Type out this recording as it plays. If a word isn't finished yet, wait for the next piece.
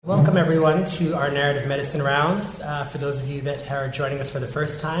Welcome everyone to our Narrative Medicine Rounds. For those of you that are joining us for the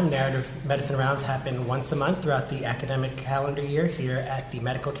first time, Narrative Medicine Rounds happen once a month throughout the academic calendar year here at the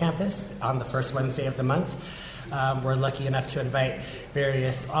medical campus on the first Wednesday of the month. We're lucky enough to invite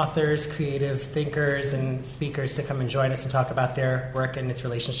various authors, creative thinkers, and speakers to come and join us and talk about their work and its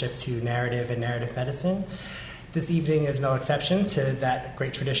relationship to narrative and narrative medicine. This evening is no exception to that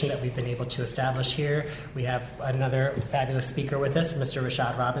great tradition that we've been able to establish here. We have another fabulous speaker with us, Mr.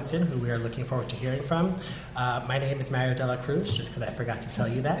 Rashad Robinson, who we are looking forward to hearing from. My name is Mario De La Cruz, just because I forgot to tell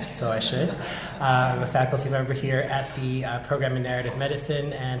you that, so I should. I'm a faculty member here at the program in Narrative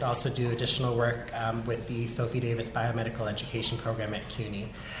Medicine and also do additional work with the Sophie Davis Biomedical Education Program at CUNY.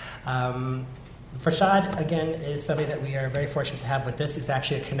 Rashad, again, is somebody that we are very fortunate to have with us. It's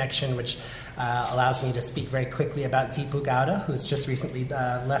actually a connection which allows me to speak very quickly about Deepu Gowda, who's just recently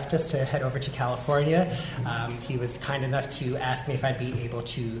left us to head over to California. He was kind enough to ask me if I'd be able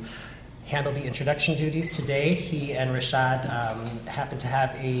to handle the introduction duties today. He and Rashad happen to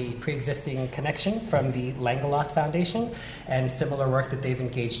have a pre-existing connection from the Langeloth Foundation and similar work that they've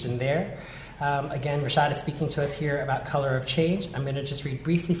engaged in there. Again, Rashad is speaking to us here about Color of Change. I'm going to just read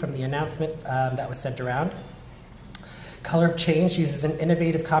briefly from the announcement that was sent around. Color of Change uses an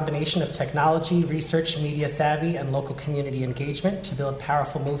innovative combination of technology, research, media savvy, and local community engagement to build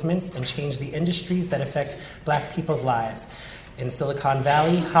powerful movements and change the industries that affect Black people's lives in Silicon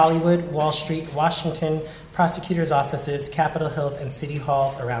Valley, Hollywood, Wall Street, Washington, prosecutors' offices, Capitol Hills, and city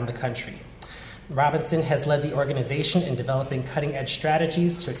halls around the country. Robinson has led the organization in developing cutting-edge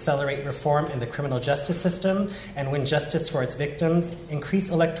strategies to accelerate reform in the criminal justice system and win justice for its victims, increase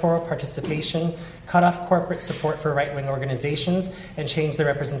electoral participation, cut off corporate support for right-wing organizations, and change the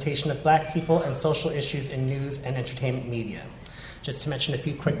representation of Black people and social issues in news and entertainment media. Just to mention a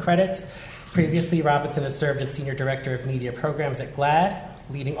few quick credits, previously Robinson has served as Senior Director of Media Programs at GLAAD,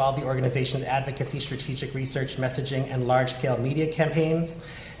 leading all the organization's advocacy, strategic research, messaging, and large-scale media campaigns.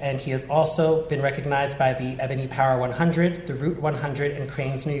 And he has also been recognized by the Ebony Power 100, the Root 100, and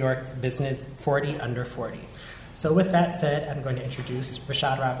Crain's New York Business 40 Under 40. So with that said, I'm going to introduce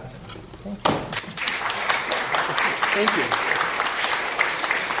Rashad Robinson. Thank you. Thank you.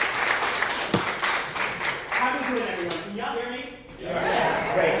 How are you doing, everyone? Can y'all hear me?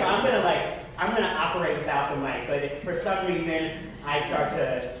 Yes. Great. So I'm gonna operate without the mic, but if for some reason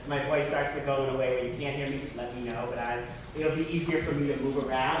my voice starts to go in a way where you can't hear me, just let me know. But it'll be easier for me to move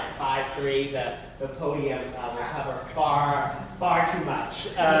around. At 5'3", the podium will cover far too much.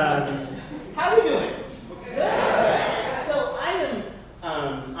 How are we doing? Good. So I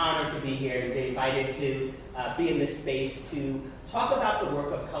am honored to be here and been invited to be in this space to talk about the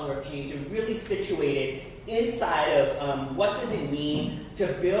work of Color of Change and really situate it inside of what does it mean to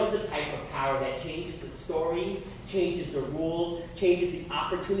build the type of power that changes the story, changes the rules, changes the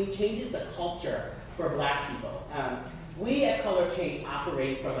opportunity, changes the culture for Black people. We at Color of Change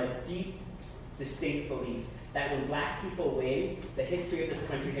operate from a deep, distinct belief that when Black people win, the history of this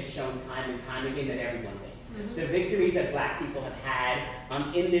country has shown time and time again that everyone wins. Mm-hmm. The victories that Black people have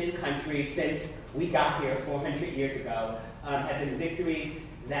had in this country since we got here 400 years ago have been victories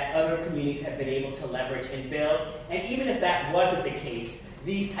that other communities have been able to leverage and build. And even if that wasn't the case,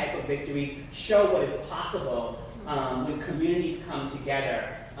 these type of victories show what is possible when communities come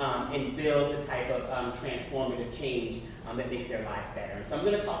together and build the type of transformative change that makes their lives better. And so I'm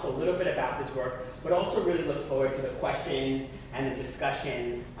going to talk a little bit about this work, but also really look forward to the questions and the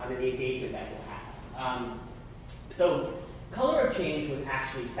discussion and the engagement that we'll have. So Color of Change was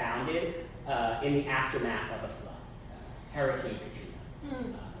actually founded in the aftermath of a flood, Hurricane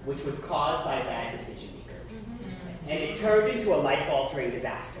Katrina, which was caused by bad decision makers. Mm-hmm. And it turned into a life-altering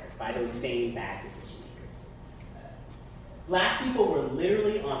disaster by those same bad decision makers. Black people were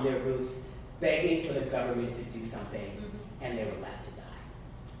literally on their roofs begging for the government to do something, and they were left to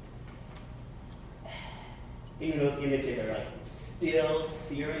die. Even those images are still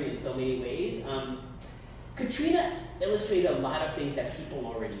searing in so many ways. Katrina illustrated a lot of things that people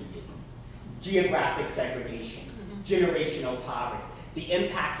already knew. Geographic segregation, generational poverty, the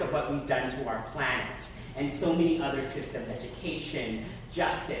impacts of what we've done to our planet, and so many other systems, education,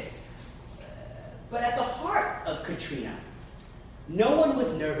 justice. But at the heart of Katrina, no one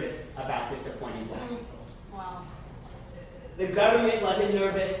was nervous about disappointing Black people. Wow. The government wasn't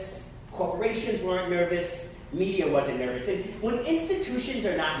nervous, corporations weren't nervous, media wasn't nervous. And when institutions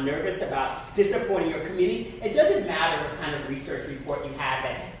are not nervous about disappointing your community, it doesn't matter what kind of research report you have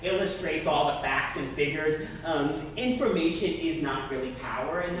that illustrates all the facts and figures. Information is not really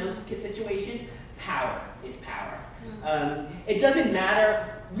power in those situations. Power is power. It doesn't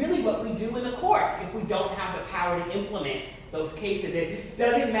matter really what we do in the courts if we don't have the power to implement those cases. It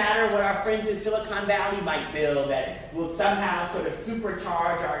doesn't matter what our friends in Silicon Valley might build that will somehow sort of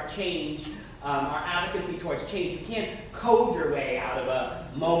supercharge our change, our advocacy towards change. You can't code your way out of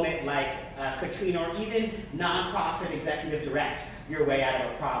a moment like Katrina, or even nonprofit executive direct your way out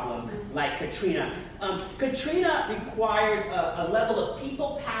of a problem like Katrina. Katrina requires a level of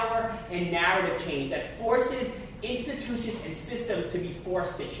people power and narrative change that forces institutions and systems to be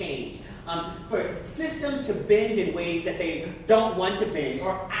forced to change. For systems to bend in ways that they don't want to bend,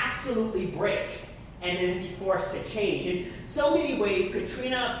 or absolutely break and then be forced to change. In so many ways,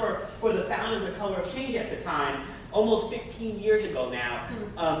 Katrina, for the founders of Color of Change at the time, almost 15 years ago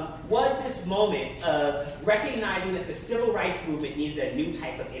now, was this moment of recognizing that the civil rights movement needed a new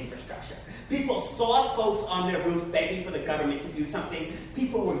type of infrastructure. People saw folks on their roofs begging for the government to do something.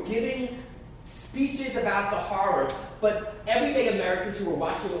 People were giving speeches about the horrors, but everyday Americans who were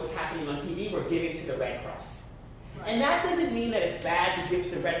watching what was happening on TV were giving to the Red Cross. And that doesn't mean that it's bad to give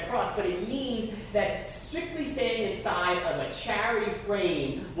to the Red Cross, but it means that strictly staying inside of a charity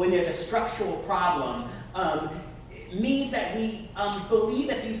frame when there's a structural problem means that we believe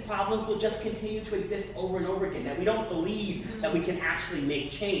that these problems will just continue to exist over and over again, that we don't believe that we can actually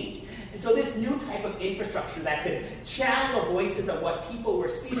make change. And so this new type of infrastructure that could channel the voices of what people were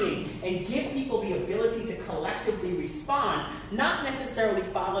seeing and give people the ability to collectively respond, not necessarily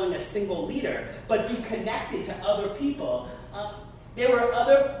following a single leader, but be connected to other people. There were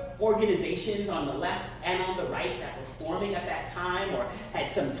other organizations on the left and on the right that were forming at that time or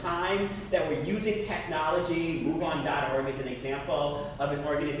had some time that were using technology. MoveOn.org is an example of an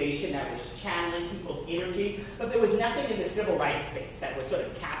organization that was channeling people's energy, but there was nothing in the civil rights space that was sort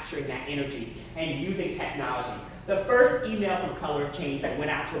of capturing that energy and using technology. The first email from Color of Change that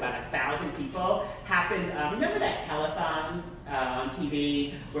went out to about 1,000 people happened, remember that telethon on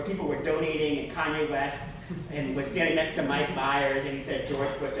TV where people were donating and Kanye West and was standing next to Mike Myers and he said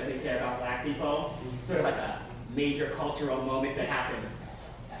George Bush doesn't care about black people? Sort of like a major cultural moment that happened.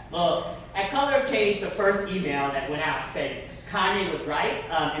 Well, at Color of Change, the first email that went out said Kanye was right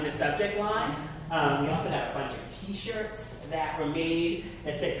in the subject line. We also had a bunch of t-shirts that were made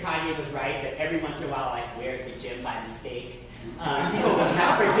that said Kanye was right, that every once in a while I wear at the gym by mistake. People will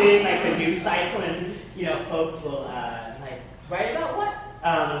not forget, like the news cycle, and folks will like write about what?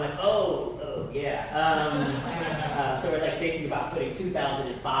 I'm like, oh yeah. So we're like thinking about putting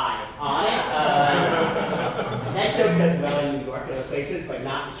 2005 on it. That joke does well in New York and other places, but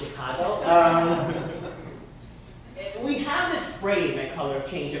not in Chicago. We have this frame at Color of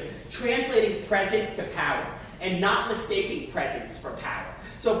Change of translating presence to power and not mistaking presence for power.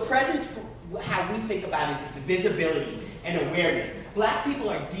 So presence, how we think about it, it's visibility and awareness. Black people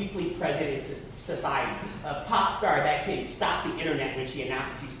are deeply present in society. A pop star that can stop the internet when she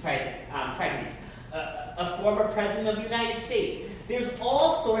announces she's pregnant. A former president of the United States. There's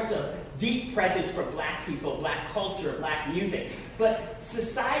all sorts of deep presence for black people, black culture, black music. But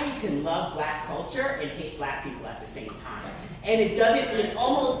society can love black culture and hate black people at the same time. And it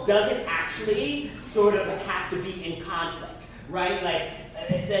almost doesn't actually sort of have to be in conflict, right? Like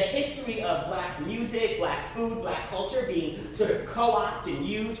the history of black music, black food, black culture being sort of co-opted and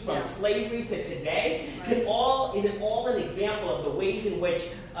used from slavery to today is all an example of the ways in which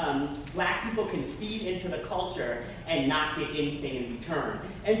black people can feed into the culture and not get anything in return.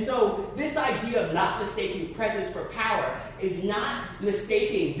 And so this idea of not mistaking presence for power is not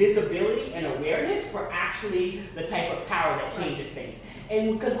mistaking visibility and awareness for actually the type of power that changes things.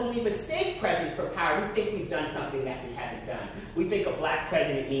 And because when we mistake presence for power, we think we've done something that we haven't done. We think a black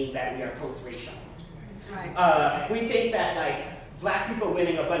president means that we are post-racial. Right. We think that black people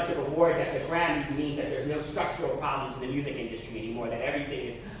winning a bunch of awards at the Grammys means that there's no structural problems in the music industry anymore, that everything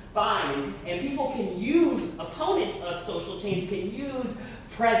is fine. And people can use, opponents of social change can use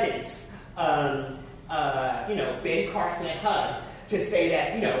presence, Ben Carson at HUD, to say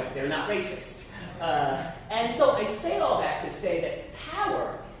that, they're not racist. And so I say all that to say that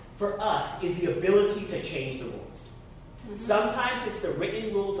power for us is the ability to change the rules. Mm-hmm. Sometimes it's the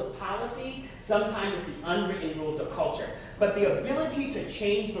written rules of policy, sometimes it's the unwritten rules of culture. But the ability to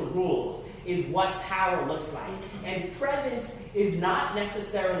change the rules is what power looks like. And presence is not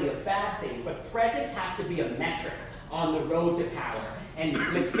necessarily a bad thing, but presence has to be a metric on the road to power. And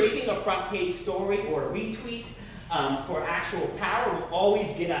mistaking a front page story or a retweet for actual power will always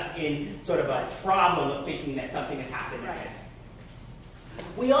get us in sort of a problem of thinking that something has happened. Right.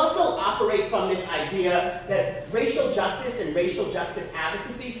 We also operate from this idea that racial justice and racial justice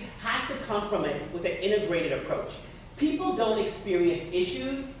advocacy has to come with an integrated approach. People don't experience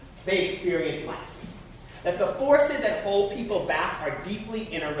issues, they experience life. That the forces that hold people back are deeply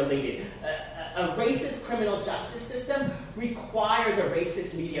interrelated. a racist criminal justice system requires a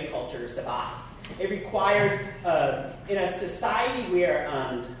racist media culture to survive. It requires, in a society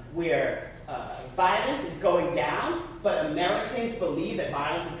where violence is going down, but Americans believe that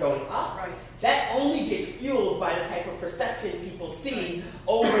violence is going up, Right. that only gets fueled by the type of perceptions people see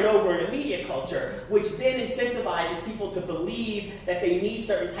over and over in a media culture, which then incentivizes people to believe that they need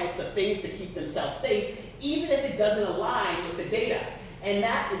certain types of things to keep themselves safe, even if it doesn't align with the data. And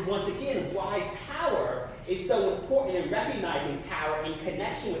that is, once again, why power is so important in recognizing power in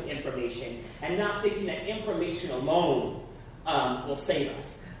connection with information and not thinking that information alone will save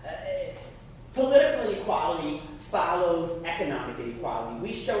us. Political inequality follows economic inequality.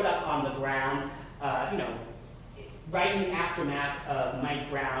 We showed up on the ground, right in the aftermath of Mike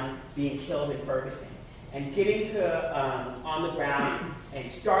Brown being killed in Ferguson, and getting to on the ground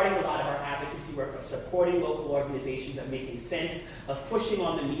and starting a lot of our advocacy work of supporting local organizations, of making sense, of pushing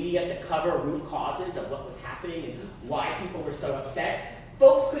on the media to cover root causes of what was happening and why people were so upset.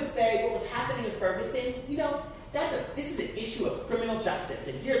 Folks could say what was happening in Ferguson, this is an issue of criminal justice,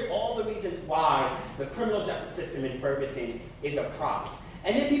 and here's all the reasons why the criminal justice system in Ferguson is a problem.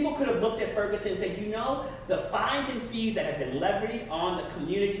 And then people could have looked at Ferguson and said, the fines and fees that have been levied on the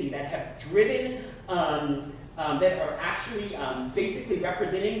community that have driven, that are actually basically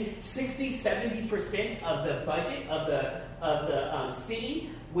representing 60-70% of the budget of the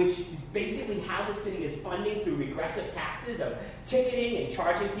city, which is basically how the city is funding through regressive taxes of ticketing and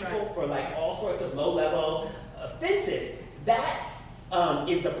charging people for all sorts of low-level offenses. That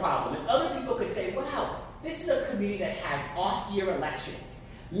is the problem. And other people could say, wow, this is a community that has off-year elections,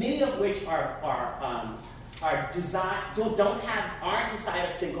 many of which aren't inside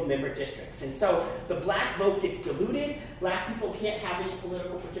of single-member districts. And so the black vote gets diluted. Black people can't have any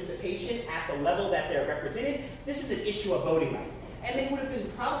political participation at the level that they're represented. This is an issue of voting rights. And they would have been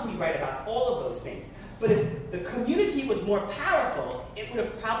probably right about all of those things. But if the community was more powerful, it would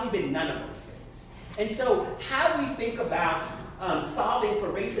have probably been none of those things. And so how we think about solving for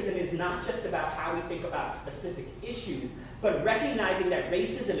racism is not just about how we think about specific issues, but recognizing that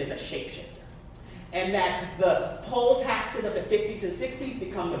racism is a shapeshifter. And that the poll taxes of the 50s and 60s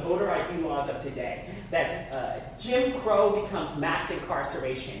become the voter ID laws of today. That Jim Crow becomes mass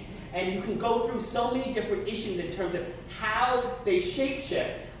incarceration. And you can go through so many different issues in terms of how they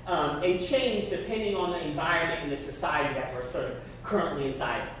shapeshift and change depending on the environment and the society that we're sort of currently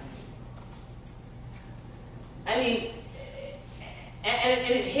inside. I mean, and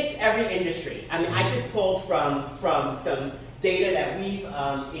it hits every industry. I mean, I just pulled from some data that we've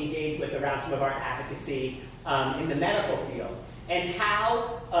engaged with around some of our advocacy in the medical field, and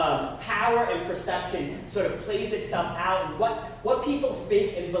how power and perception sort of plays itself out, and what people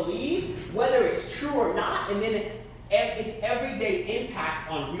think and believe, whether it's true or not, and then its everyday impact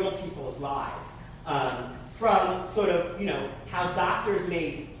on real people's lives. From sort of, how doctors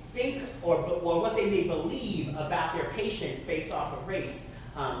may think or what they may believe about their patients based off of race,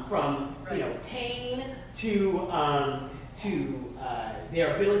 from pain to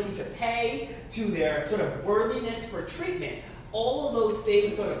their ability to pay, to their sort of worthiness for treatment. All of those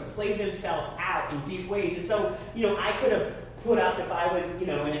things sort of play themselves out in deep ways. And so, I could have put up, if I was, in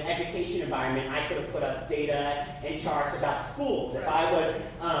an education environment, I could have put up data and charts about schools. If I was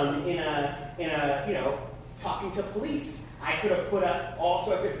in a talking to police, I could have put up all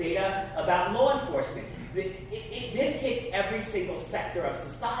sorts of data about law enforcement. This hits every single sector of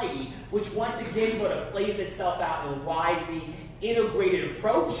society, which once again sort of plays itself out in why the integrated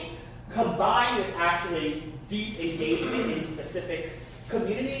approach, combined with actually deep engagement in specific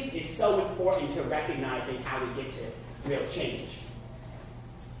communities, is so important to recognizing how we get to real change.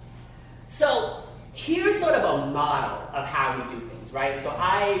 So here's sort of a model of how we do things, right? So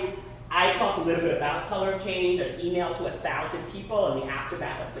I talked a little bit about color change, an email to 1,000 people in the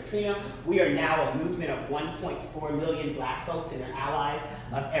aftermath of Katrina. We are now a movement of 1.4 million black folks and their allies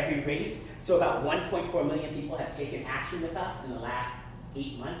of every race. So about 1.4 million people have taken action with us in the last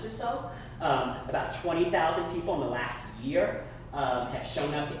 8 months or so. About 20,000 people in the last year have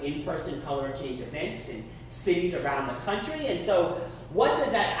shown up to in-person color change events in cities around the country. And so what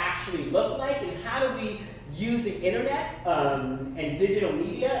does that actually look like, and how do we use the internet and digital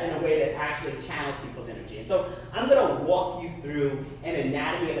media in a way that actually channels people's energy? And so I'm going to walk you through an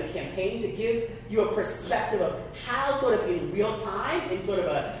anatomy of a campaign to give you a perspective of how sort of in real time, in sort of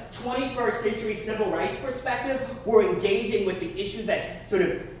a 21st century civil rights perspective, we're engaging with the issues that sort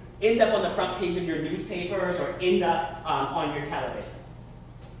of end up on the front page of your newspapers or end up on your television.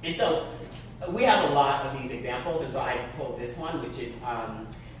 And so we have a lot of these examples, and so I pulled this one, which is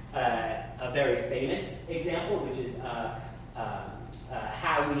a very famous example, which is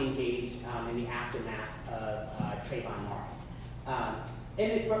how we engaged in the aftermath of Trayvon Martin.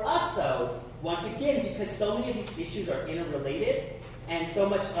 And for us, though, once again, because so many of these issues are interrelated, and so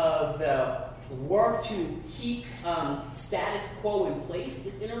much of the work to keep status quo in place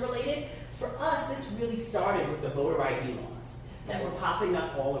is interrelated, for us, this really started with the voter ID laws that were popping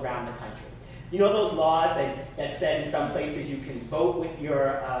up all around the country. You know those laws that said in some places you can vote with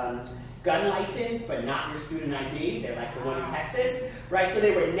your gun license, but not your student ID? They're like the one in Texas, right? So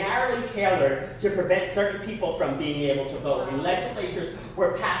they were narrowly tailored to prevent certain people from being able to vote, and legislatures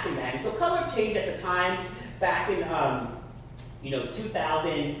were passing that. And so color of change at the time, back in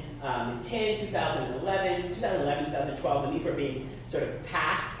 2010, 2011, 2012, when these were being sort of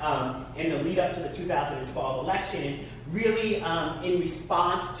passed in the lead up to the 2012 election, really in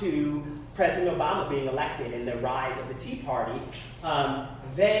response to President Obama being elected and the rise of the Tea Party,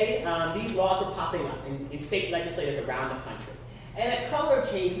 these laws were popping up in state legislators around the country. And at Color of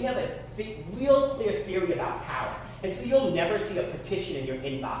Change, we have a real clear theory about power. And so you'll never see a petition in your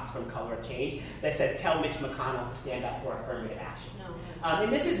inbox from Color of Change that says, tell Mitch McConnell to stand up for affirmative action. No.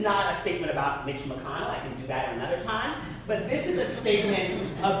 And this is not a statement about Mitch McConnell. I can do that another time. But this is a statement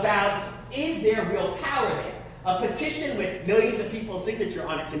about, is there real power there? A petition with millions of people's signature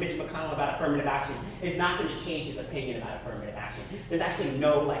on it to Mitch McConnell about affirmative action is not going to change his opinion about affirmative action. There's actually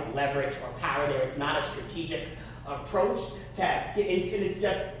no leverage or power there. It's not a strategic approach to it's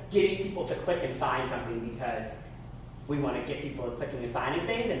just getting people to click and sign something because we want to get people clicking and signing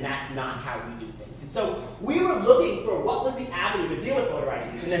things, and that's not how we do things. And so we were looking for what was the avenue to deal with voter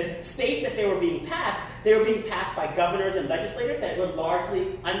IDs. And the states that they were being passed by governors and legislators that were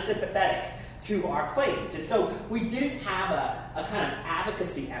largely unsympathetic to our claims. And so we didn't have a kind of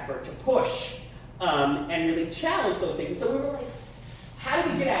advocacy effort to push and really challenge those things. And so we were like, how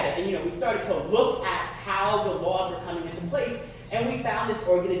do we get at it? And we started to look at how the laws were coming into place, and we found this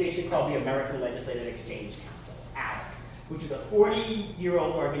organization called the American Legislative Exchange Council, ALEC, which is a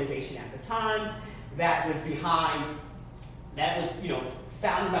 40-year-old organization at the time that was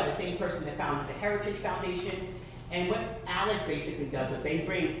founded by the same person that founded the Heritage Foundation. And what ALEC basically does was they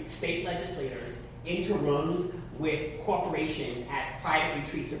bring state legislators into rooms with corporations at private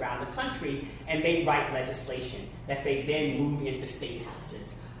retreats around the country, and they write legislation that they then move into state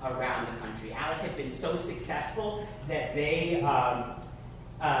houses around the country. ALEC had been so successful that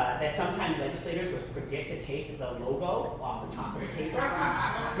that sometimes legislators would forget to take the logo off the top of the paper,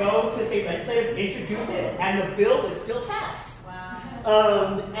 go to state legislators, introduce it, and the bill would still pass.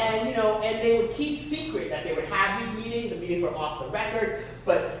 And they would keep secret that they would have these meetings. The meetings were off the record,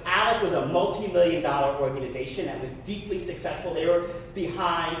 but ALEC was a multi-million-dollar organization that was deeply successful. They were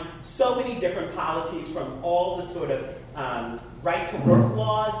behind so many different policies, from all the sort of right-to-work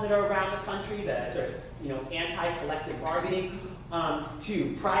laws that are around the country, the sort of anti-collective bargaining,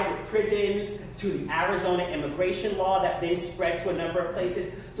 to private prisons, to the Arizona immigration law that then spread to a number of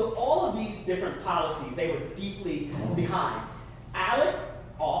places. So all of these different policies, they were deeply behind. ALEC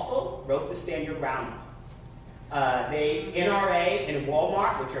also wrote the Stand Your Ground law. NRA and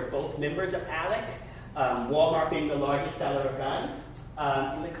Walmart, which are both members of ALEC, Walmart being the largest seller of guns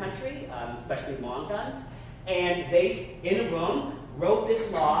in the country, especially long guns, and they, in a room, wrote this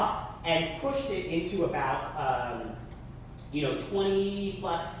law and pushed it into about 20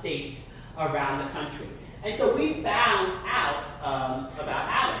 plus states around the country. And so we found out about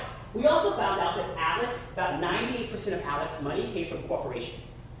ALEC. We also found out that about 98% of ALEC's money came from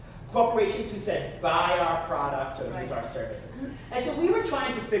corporations. Corporations who said, buy our products or use our services. And so we were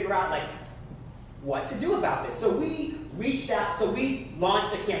trying to figure out what to do about this. So we reached out, so we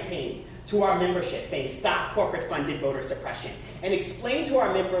launched a campaign to our membership saying, stop corporate-funded voter suppression, and explained to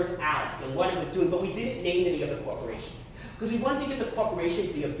our members ALEC and what it was doing, but we didn't name any of the corporations. Because we wanted to give the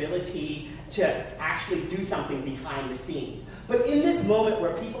corporations the ability to actually do something behind the scenes. But in this moment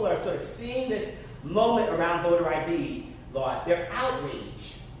where people are sort of seeing this moment around voter ID laws, they're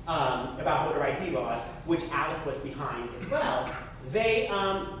outraged about voter ID laws, which ALEC was behind as well. They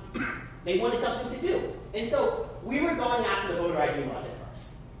wanted something to do. And so we were going after the voter ID laws at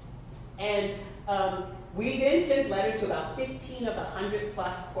first. And we then sent letters to about 15 of the 100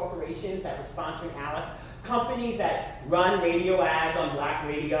 plus corporations that were sponsoring ALEC. Companies that run radio ads on Black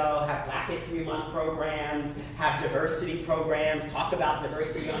radio, have Black History Month programs, have diversity programs, talk about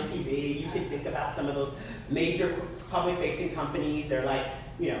diversity on TV. You can think about some of those major public-facing companies. They're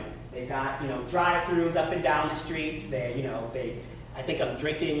they've got, drive-throughs up and down the streets. I think I'm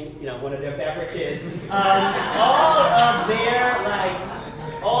drinking, one of their beverages.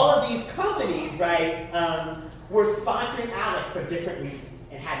 All of these companies, were sponsoring ALEC for different reasons,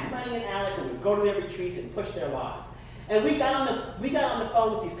 and had money in ALEC and would go to their retreats and push their laws. And we got on the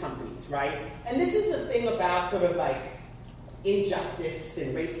phone with these companies, right? And this is the thing about sort of like injustice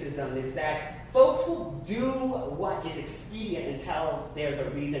and racism, is that folks will do what is expedient until there's a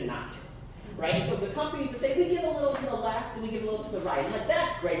reason not to, right? And so the companies would say, we give a little to the left and we give a little to the right. I'm like,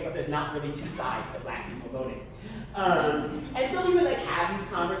 that's great, but there's not really two sides to black people voting. And so we would like have these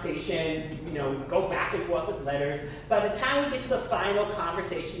conversations, we would go back and forth with letters. By the time we get to the final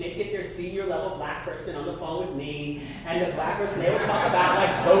conversation, they'd get their senior level black person on the phone with me, and the black person, they would talk about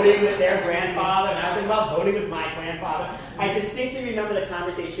like voting with their grandfather, and I would think about voting with my grandfather. I distinctly remember the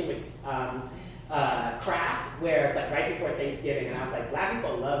conversation with Kraft, where it's like right before Thanksgiving, and I was like, black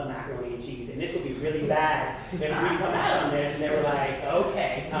people love macaroni and cheese, and this would be really bad if we come out on this. And they were like,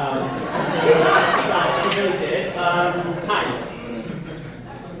 okay. We really did. Kind of.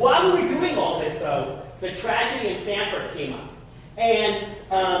 While we were doing all this, though, the tragedy in Sanford came up.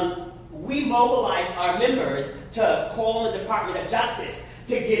 And we mobilized our members to call on the Department of Justice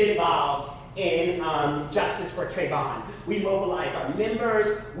to get involved in justice for Trayvon. We mobilized our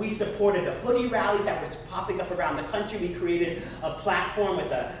members. We supported the hoodie rallies that was popping up around the country. We created a platform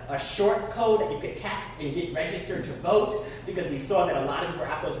with a short code that you could text and get registered to vote, because we saw that a lot of people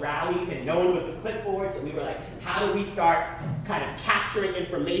were at those rallies and no one was with clipboards. So we were like, how do we start kind of capturing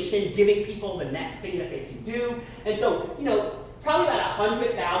information, giving people the next thing that they can do? And so, probably about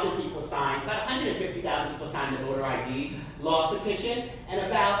 100,000 people signed, about 150,000 people signed the voter ID law petition, and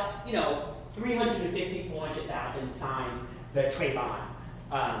about, 350, 400,000 signed the Trayvon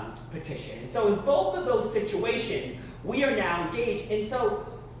petition. And so in both of those situations, we are now engaged. And so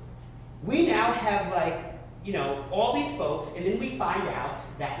we now have all these folks, and then we find out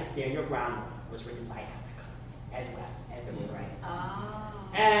that the Stand Your Ground was written by Alec as well as the voter ID.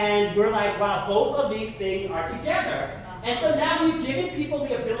 Oh. And we're like, wow, both of these things are together. And so now we've given people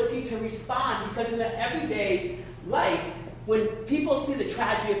the ability to respond, because in the everyday life, when people see the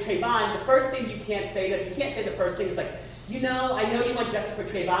tragedy of Trayvon, the first thing you can't say the first thing is like, I know you want justice for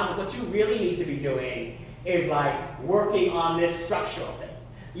Trayvon, but what you really need to be doing is like working on this structural thing.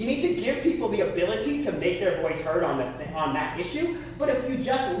 You need to give people the ability to make their voice heard on that issue, but if you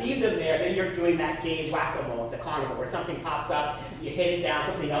just leave them there, then you're doing that game whack-a-mole at the carnival, where something pops up, you hit it down,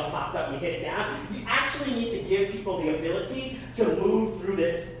 something else pops up, you hit it down. You actually need to give people the ability to move through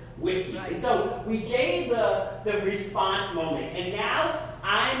this with you. And so we gave the response moment, and now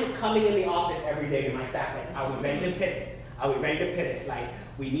I'm coming in the office every day to my staff like, are we ready to pivot? Are we ready to pivot? Like,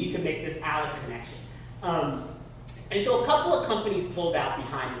 we need to make this Alec connection. And so a couple of companies pulled out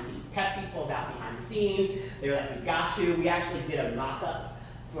behind the scenes. Pepsi pulled out behind the scenes. They were like, we got you. We actually did a mock-up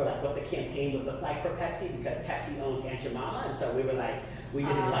for like what the campaign would look like for Pepsi, because Pepsi owns Aunt Jemima, and so we were like, we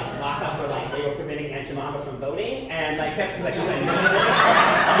did this like mock-up where like they were preventing Aunt Jemima from voting, and like Pepsi like, we went none of this,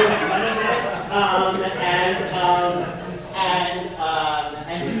 we went none of this,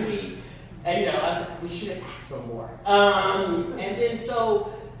 and I was like, we should have asked for more. And then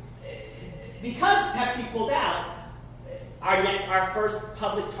so, because Pepsi pulled out, our first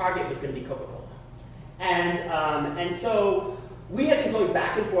public target was going to be Coca-Cola, and so we had been going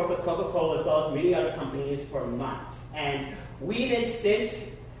back and forth with Coca-Cola as well as many other companies for months. And we then sent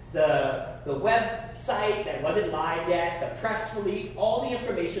the website that wasn't live yet, the press release, all the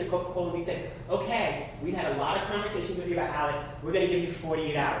information to Coca-Cola. We said, okay, we had a lot of conversations with you about Alec. We're going to give you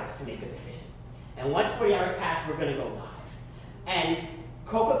 48 hours to make a decision. And once 40 hours pass, we're going to go live. And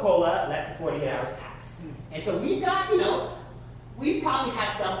Coca-Cola let the 48 hours pass. And so we've got, we probably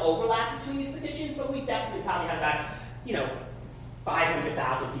have some overlap between these petitions, but we definitely probably have about,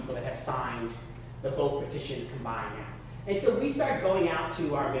 500,000 people that have signed the both petitions combined now. And so we start going out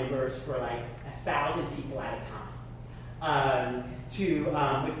to our members for like 1,000 people at a time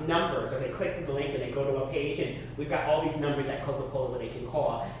with numbers, or they click the link and they go to a page, and we've got all these numbers at Coca-Cola that they can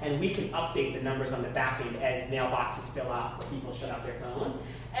call, and we can update the numbers on the back end as mailboxes fill up or people shut off their phone.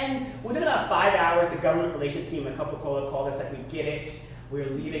 And within about 5 hours, the government relations team at Coca-Cola called us like, we get it, we're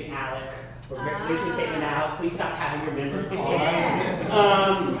leaving Alec. We're releasing a statement now. Please stop having your members call us.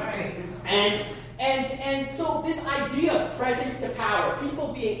 And so this idea of presence to power,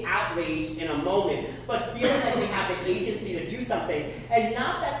 people being outraged in a moment, but feeling like they have the agency to do something, and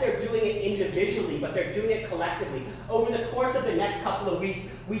not that they're doing it individually, but they're doing it collectively. Over the course of the next couple of weeks,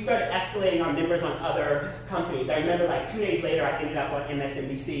 we started escalating our members on other companies. I remember like 2 days later, I ended up on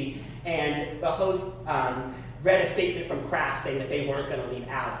MSNBC, and the host read a statement from Kraft saying that they weren't going to leave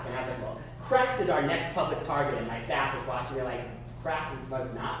Alec. And I was like, well, Kraft is our next public target, and my staff was watching. They're like, Kraft was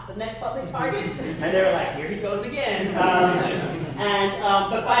not the next public target, and they were like, here he goes again.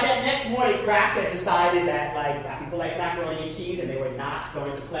 But by that next morning, Kraft had decided that like people like macaroni and cheese, and they were not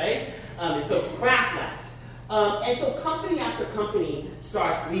going to play, and so Kraft left. And so company after company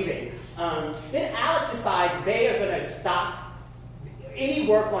starts leaving. Then ALEC decides they are going to stop any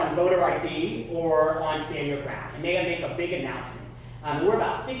work on voter ID or on Stand Your Ground. And they make a big announcement. We're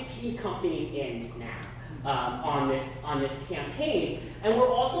about 15 companies in now on this campaign. And we're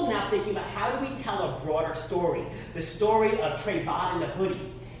also now thinking about how do we tell a broader story. The story of Trayvon and the hoodie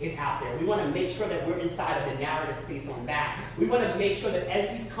is out there. We want to make sure that we're inside of the narrative space on that. We want to make sure that as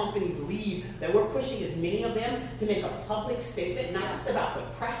these companies leave, that we're pushing as many of them to make a public statement, not just about the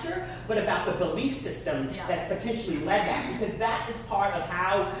pressure, but about the belief system that potentially led that. Because that is part of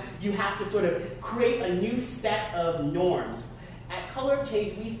how you have to sort of create a new set of norms. At Color of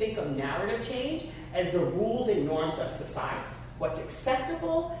Change, we think of narrative change as the rules and norms of society. What's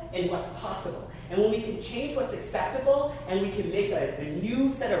acceptable and what's possible. And when we can change what's acceptable and we can make a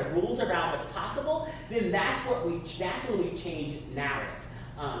new set of rules around what's possible, then that's when we change narrative.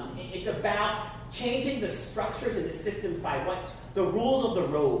 It's about changing the structures and the systems by what the rules of the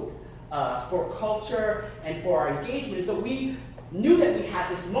road for culture and for our engagement. And so we knew that we had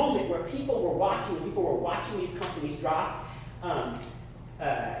this moment where people were watching these companies drop. Alec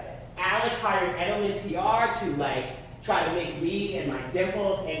hired Edelman PR to try to make me and my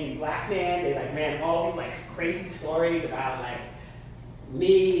Dimples, Angry Black Man, they ran all these crazy stories about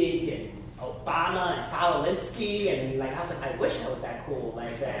me and Obama and Saul Alinsky, and I was I wish I was that cool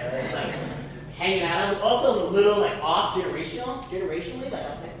like that. I was hanging out. I was also a little off generationally. I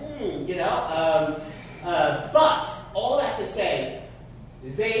was but all that to say,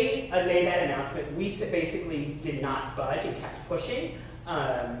 they made that announcement. We basically did not budge and kept pushing.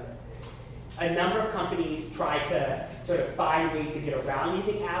 A number of companies tried to sort of find ways to get around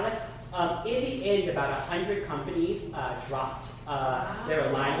leaving ALEC. In the end, about 100 companies dropped their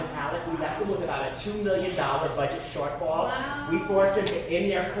alignment with ALEC. We left them with about a $2 million budget shortfall. Wow. We forced them to end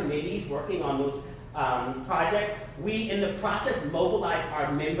their committees working on those projects. We, in the process, mobilized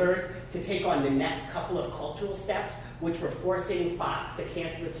our members to take on the next couple of cultural steps, which were forcing Fox to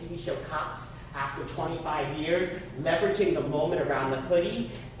cancel the TV show Cops after 25 years, leveraging the moment around the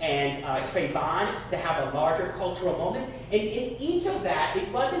hoodie and Trayvon to have a larger cultural moment. And in each of that, it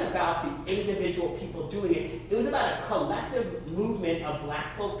wasn't about the individual people doing it. It was about a collective movement of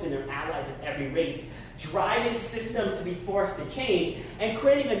Black folks and their allies of every race, driving systems to be forced to change and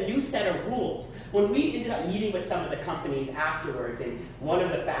creating a new set of rules. When we ended up meeting with some of the companies afterwards, and one of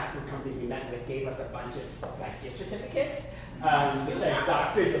the fast food companies we met with gave us a bunch of gift certificates, which as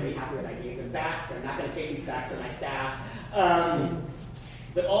doctors you'll be happy that I gave them back, so I'm not going to take these back to my staff.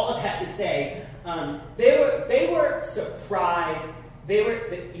 But all of that to say, they were surprised. They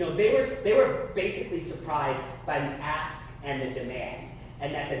were basically surprised by the ask and the demand,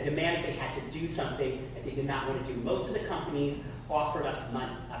 and that the demand if they had to do something that they did not want to do. Most of the companies offered us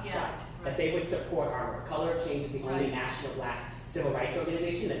money up front, that they would support our work. Color of Change is the only national Black civil rights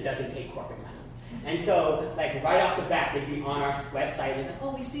organization that doesn't take corporate money. And so, right off the bat, they'd be on our website and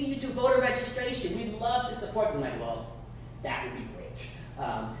oh, we see you do voter registration. We'd love to support them. Well, that would be great.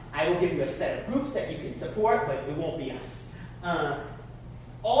 I will give you a set of groups that you can support, but it won't be us.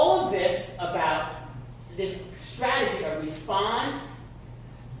 All of this about this strategy of respond,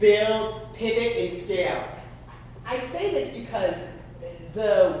 build, pivot, and scale. I say this because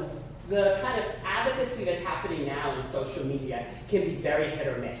the kind of advocacy that's happening now in social media can be very hit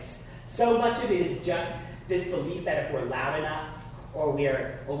or miss. So much of it is just this belief that if we're loud enough or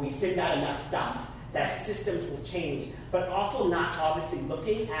we send out enough stuff, that systems will change, but also not obviously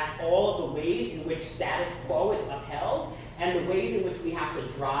looking at all of the ways in which status quo is upheld and the ways in which we have to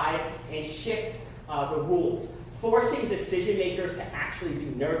drive and shift the rules, forcing decision makers to actually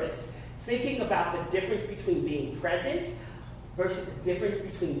be nervous, thinking about the difference between being present versus the difference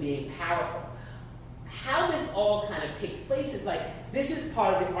between being powerful. How this all kind of takes place is this is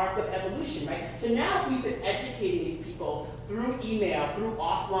part of the arc of evolution, right? So now if we've been educating these people through email, through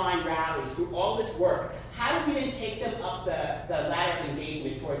offline rallies, through all this work, how do we then take them up the ladder of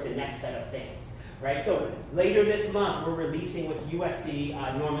engagement towards the next set of things, right? So later this month, we're releasing with USC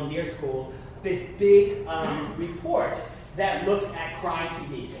Norman Lear School this big report that looks at crime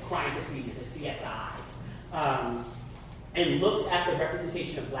TV, the crime procedures, the CSIs. And looks at the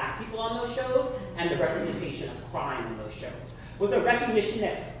representation of Black people on those shows and the representation of crime in those shows. With the recognition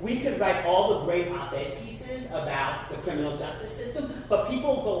that we could write all the great op-ed pieces about the criminal justice system, but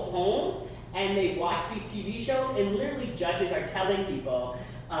people go home and they watch these TV shows and literally judges are telling people,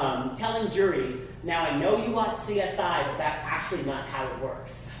 telling juries, now I know you watch CSI, but that's actually not how it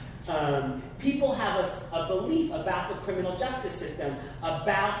works. People have a belief about the criminal justice system,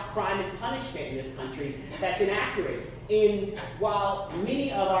 about crime and punishment in this country that's inaccurate. And while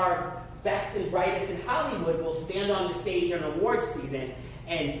many of our best and brightest in Hollywood will stand on the stage on awards season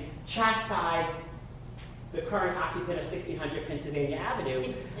and chastise the current occupant of 1600 Pennsylvania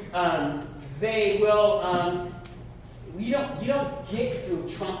Avenue. They will, you don't get through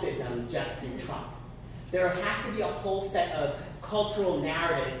Trumpism just through Trump. There has to be a whole set of cultural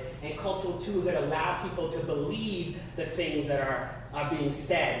narratives and cultural tools that allow people to believe the things that are being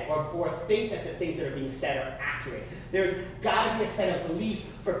said, or think that the things that are being said are accurate. There's got to be a set of belief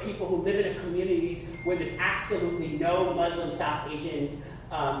for people who live in communities where there's absolutely no Muslim South Asians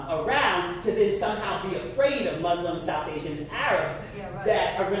around, to then somehow be afraid of Muslim South Asian and Arabs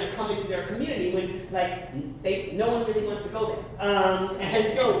that are going to come into their community when no one really wants to go there.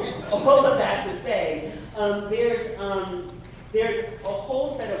 And so all of that to say, there's a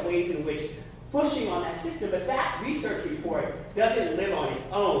whole set of ways in which pushing on that system, but that research report doesn't live on its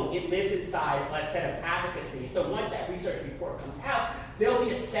own. It lives inside a set of advocacy. So once that research report comes out, there'll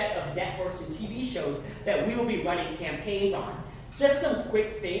be a set of networks and TV shows that we will be running campaigns on. Just some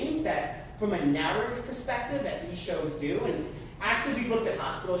quick things that, from a narrative perspective, that these shows do. And actually, we've looked at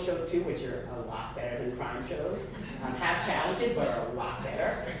hospital shows too, which are a lot better than crime shows. Have challenges, but are a lot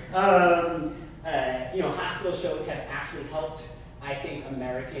better. Hospital shows have actually helped, I think,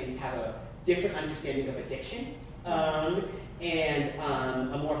 Americans have a different understanding of addiction and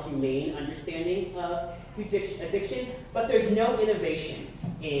a more humane understanding of addiction. But there's no innovations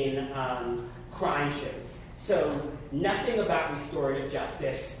in crime shows. So nothing about restorative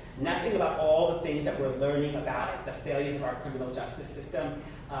justice, nothing about all the things that we're learning about the failures of our criminal justice system.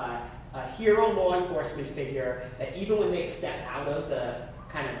 A hero law enforcement figure that even when they step out of the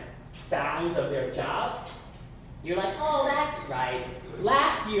kind of bounds of their job, you're like, oh, that's right.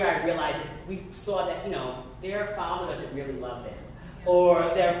 Last year I realized that we saw that, their father doesn't really love them, or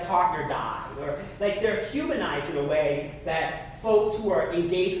their partner died, or they're humanized in a way that folks who are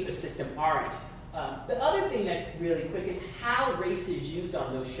engaged with the system aren't. The other thing that's really quick is how race is used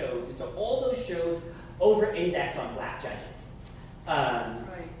on those shows. And so all those shows over-index on black judges.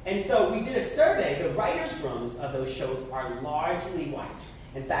 And so we did a survey. The writers' rooms of those shows are largely white.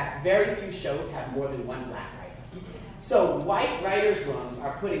 In fact, very few shows have more than one black writer. So white writers' rooms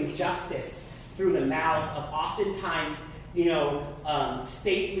are putting justice through the mouth of oftentimes,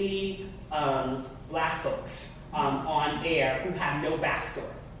 stately black folks on air who have no backstory.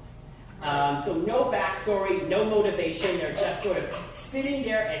 So no backstory, no motivation. They're just sort of sitting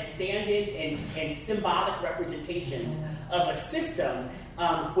there as stand-ins and symbolic representations of a system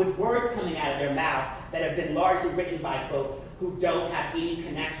with words coming out of their mouth that have been largely written by folks who don't have any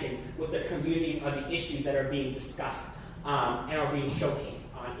connection with the communities or the issues that are being discussed and are being showcased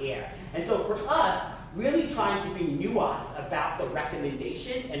on air. And so for us, really trying to be nuanced about the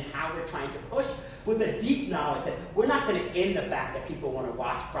recommendations and how we're trying to push with a deep knowledge that we're not going to end the fact that people want to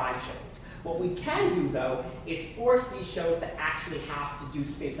watch crime shows. What we can do, though, is force these shows to actually have to do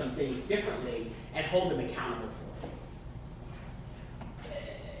some things differently and hold them accountable for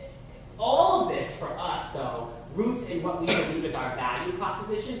it. All of this, for us, though, roots in what we believe is our value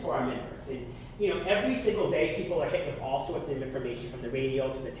proposition for our members. And, every single day, people are hit with all sorts of information, from the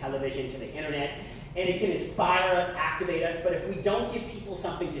radio to the television to the internet, and it can inspire us, activate us, but if we don't give people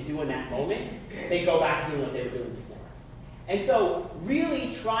something to do in that moment, they go back to doing what they were doing before. And so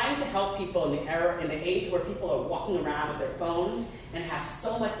really trying to help people in the age where people are walking around with their phones and have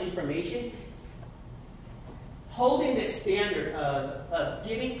so much information, holding this standard of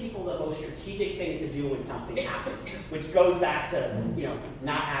giving people the most strategic thing to do when something happens, which goes back to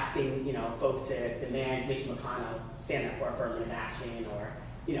not asking folks to demand Mitch McConnell stand up for affirmative action or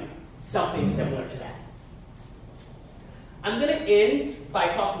something similar to that. I'm going to end by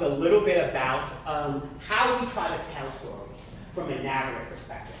talking a little bit about how we try to tell stories from a narrative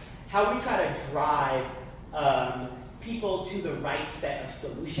perspective, how we try to drive people to the right set of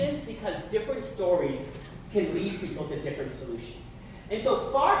solutions, because different stories can lead people to different solutions. And so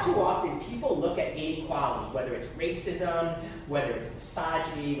far too often, people look at inequality, whether it's racism, whether it's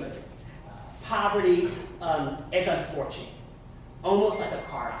misogyny, whether it's poverty, as unfortunate, almost like a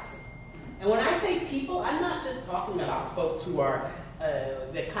car accident. And when I say people, I'm not just talking about folks who are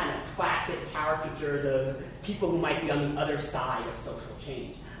the kind of classic caricatures of people who might be on the other side of social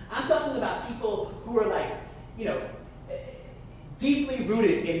change. I'm talking about people who are deeply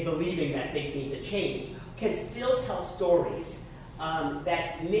rooted in believing that things need to change, can still tell stories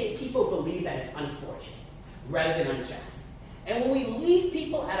that make people believe that it's unfortunate rather than unjust. And when we leave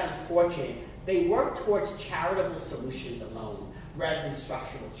people at unfortunate, they work towards charitable solutions alone rather than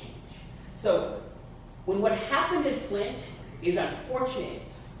structural change. So when what happened in Flint is unfortunate,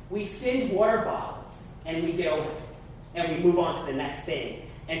 we send water bottles and we get over it and we move on to the next thing.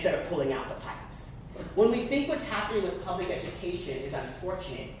 instead of pulling out the pipes. When we think what's happening with public education is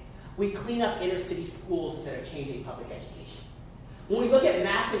unfortunate, we clean up inner city schools instead of changing public education. When we look at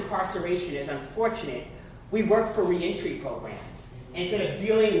mass incarceration as unfortunate, we work for reentry programs instead of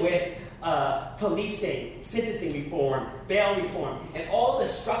dealing with policing, sentencing reform, bail reform, and all the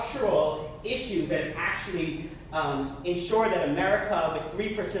structural issues that have actually ensured that America,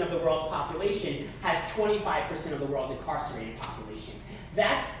 with 3% of the world's population, has 25% of the world's incarcerated population.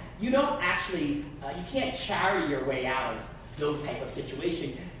 That, you don't actually, you can't charity your way out of those type of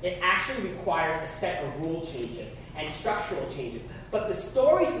situations. It actually requires a set of rule changes and structural changes. But the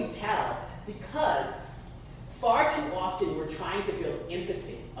stories we tell, because far too often we're trying to build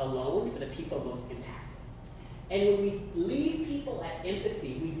empathy alone for the people most impacted. And when we leave people at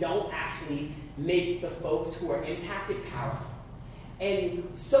empathy, we don't actually make the folks who are impacted powerful. And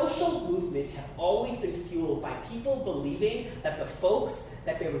social movements have always been fueled by people believing that the folks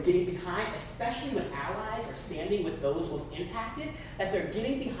that they were getting behind, especially when allies are standing with those most impacted, that they're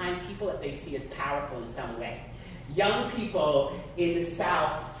getting behind people that they see as powerful in some way. Young people in the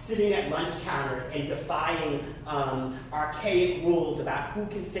South sitting at lunch counters and defying archaic rules about who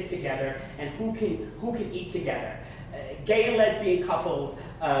can sit together and who can eat together. Gay and lesbian couples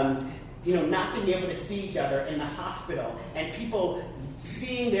not being able to see each other in the hospital, and people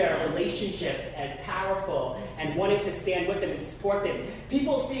seeing their relationships as powerful and wanting to stand with them and support them.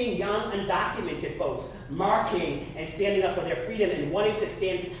 People seeing young, undocumented folks marching and standing up for their freedom and wanting to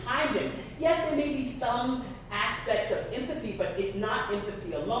stand behind them. Yes, there may be some aspects of empathy, but it's not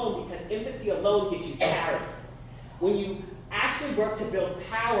empathy alone, because empathy alone gets you charity. When you actually work to build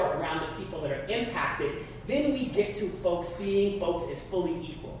power around the people that are impacted, then we get to folks seeing folks as fully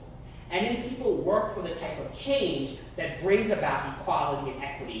equal. And then people work for the type of change that brings about equality and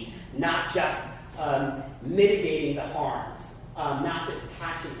equity, not just mitigating the harms, not just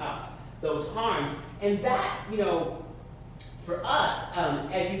patching up those harms. And that, for us,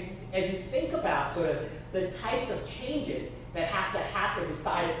 as you think about sort of the types of changes that have to happen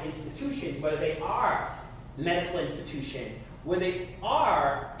inside of institutions, whether they are medical institutions, whether they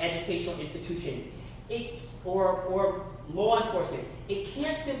are educational institutions, or law enforcement, it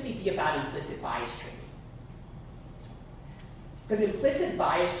can't simply be about implicit bias training. Because implicit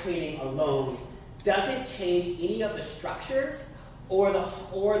bias training alone doesn't change any of the structures or the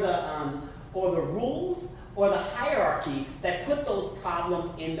rules or the hierarchy that put those problems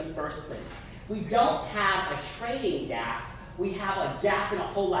in the first place. We don't have a training gap. We have a gap in a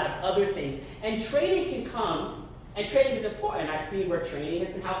whole lot of other things. And training can come, and training is important. I've seen where training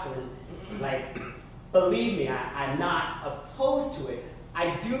has been helpful. Believe me, I'm not opposed to it.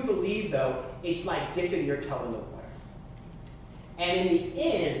 I do believe, though, it's like dipping your toe in the water. And in the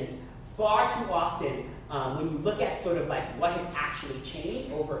end, far too often, when you look at sort of like what has actually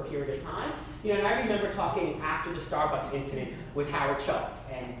changed over a period of time, and I remember talking after the Starbucks incident with Howard Schultz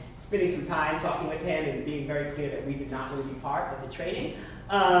and spending some time talking with him and being very clear that we did not want to be part of the training.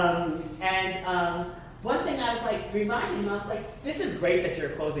 One thing I was like reminding him, I was like, this is great that you're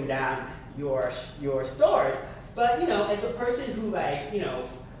closing down your stores, but as a person who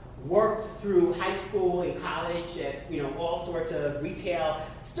worked through high school and college at all sorts of retail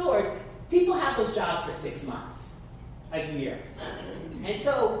stores, people have those jobs for 6 months, a year. And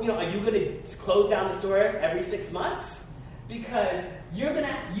so, are you going to close down the stores every 6 months? Because you're gonna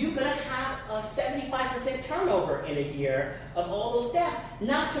have a 75% turnover in a year of all those staff.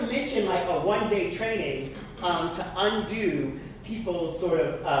 Not to mention like a one-day training to undo people's sort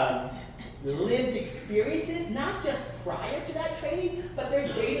of lived experiences, not just prior to that training, but their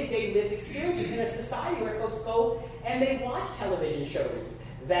day-to-day lived experiences in a society where folks go and they watch television shows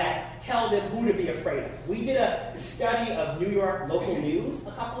that tell them who to be afraid of. We did a study of New York local news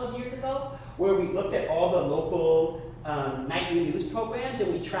a couple of years ago where we looked at all the local nightly news programs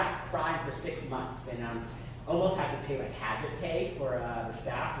and we tracked crime for 6 months and almost had to pay like hazard pay for the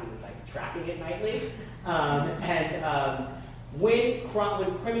staff who was like tracking it nightly. When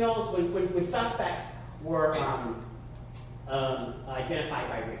suspects were identified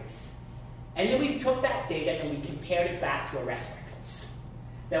by race. And then we took that data and we compared it back to arrest records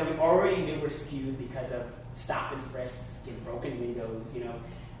that we already knew were skewed because of stop and frisk and broken windows.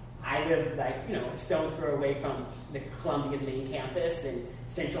 I live a stone's throw away from the Columbia's main campus in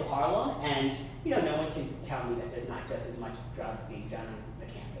central Harlem, and no one can tell me that there's not just as much drugs being done on the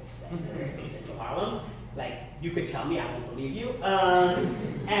campus as there is in central Harlem. Like, you could tell me, I won't believe you.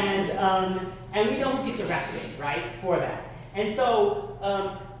 And we know who gets arrested, right, for that. And so,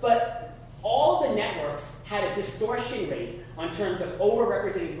 but all the networks had a distortion rate on terms of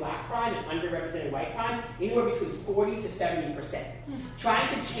overrepresenting black crime and underrepresenting white crime, anywhere between 40 to 70%. Trying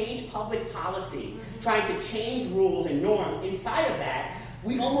to change public policy, trying to change rules and norms inside of that,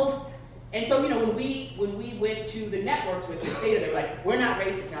 we almost, and so, when we went to the networks with this data, they were like, we're not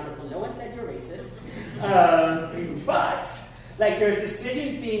racist. And I was like, well, no one said you're racist. But, there's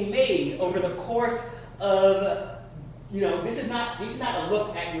decisions being made over the course of, this is not a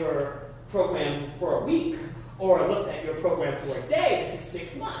look at your programs for a week or a look at your program for a day. This is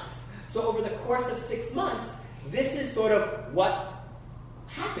 6 months. So over the course of 6 months, this is sort of what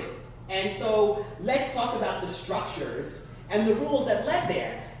happened. And so let's talk about the structures and the rules that led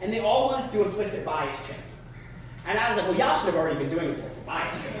there. And they all wanted to do implicit bias training. And I was like, well, y'all should have already been doing implicit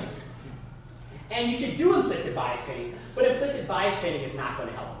bias training. And you should do implicit bias training, but implicit bias training is not going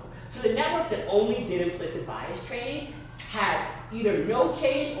to help you. So the networks that only did implicit bias training had either no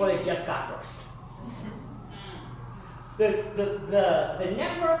change or they just got worse. The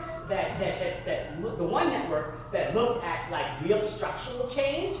networks the one network that looked at real structural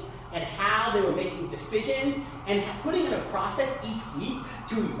change and how they were making decisions and putting in a process each week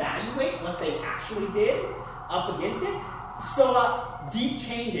to evaluate what they actually did up against it, saw deep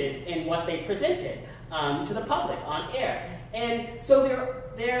changes in what they presented to the public on air. And so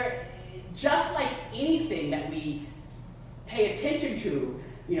they're just like anything that we pay attention to,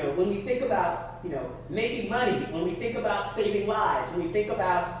 when we think about making money, when we think about saving lives, when we think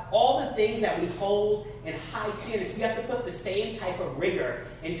about all the things that we hold in high standards, we have to put the same type of rigor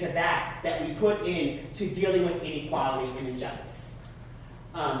into that we put into dealing with inequality and injustice.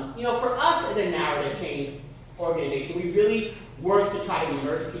 For us as a narrative change organization, we really work to try to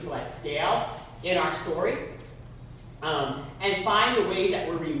immerse people at scale in our story and find the ways that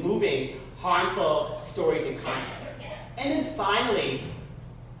we're removing harmful stories and content. And then finally,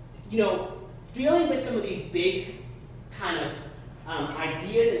 dealing with some of these big kind of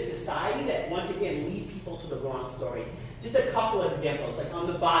ideas in society that once again lead people to the wrong stories. Just a couple of examples, like on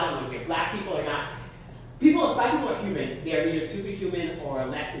the bottom of here, black people are not, black people are human. They are neither superhuman or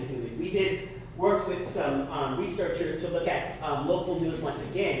less than human. We worked with some researchers to look at local news once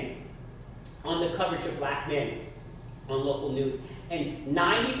again on the coverage of black men on local news. And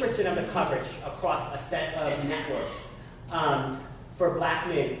 90% of the coverage across a set of networks for black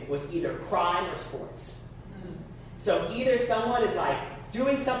men was either crime or sports. So either someone is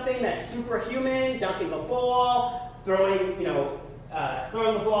doing something that's superhuman, dunking a ball, throwing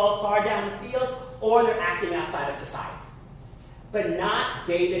the ball far down the field, or they're acting outside of society. But not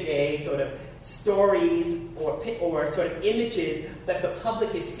day-to-day sort of stories or sort of images that the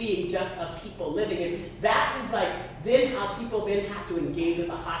public is seeing just of people living. And that is then how people then have to engage with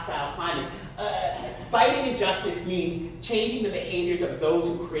a hostile climate. Fighting injustice means changing the behaviors of those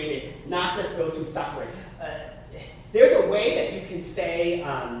who create it, not just those who suffer it. There's a way that you can say,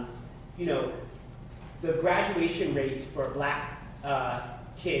 the graduation rates for black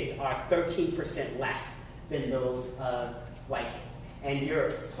kids are 13% less than those of white kids. And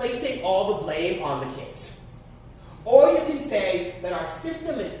you're placing all the blame on the kids. Or you can say that our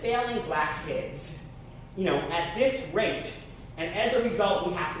system is failing black kids, at this rate, and as a result,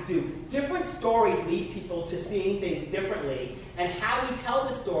 we have to do different stories lead people to seeing things differently, and how we tell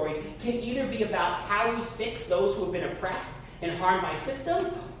the story can either be about how we fix those who have been oppressed and harmed by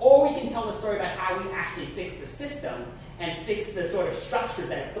systems, or we can tell the story about how we actually fix the system and fix the sort of structures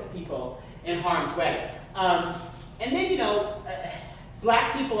that have put people in harm's way. And then,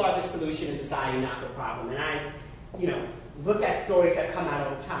 black people are the solution in society, not the problem. And I, look at stories that come out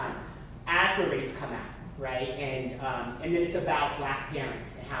all the time. Asthma rates come out, right? And then it's about black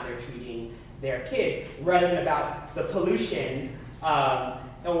parents and how they're treating their kids, rather than about the pollution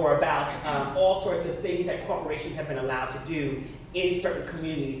or about all sorts of things that corporations have been allowed to do in certain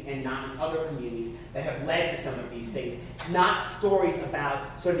communities and not in other communities that have led to some of these things. Not stories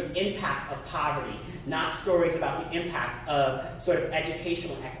about sort of the impacts of poverty, not stories about the impact of sort of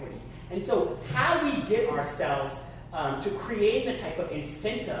educational equity. And so how we get ourselves to create the type of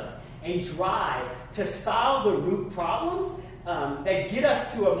incentive and drive to solve the root problems that get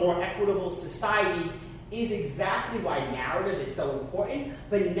us to a more equitable society is exactly why narrative is so important.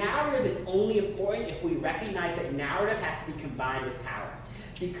 But narrative is only important if we recognize that narrative has to be combined with power.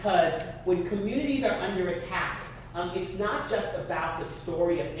 Because when communities are under attack, it's not just about the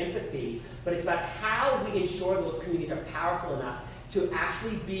story of empathy, but it's about how we ensure those communities are powerful enough to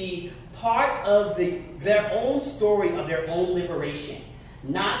actually be part of their own story of their own liberation,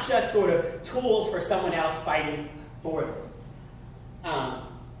 not just sort of tools for someone else fighting for them.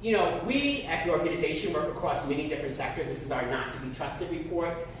 We at the organization work across many different sectors. This is our Not to Be Trusted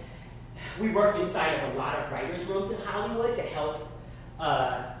report. We work inside of a lot of writers' rooms in Hollywood to help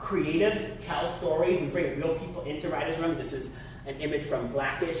creatives tell stories. We bring real people into writers' rooms. This is an image from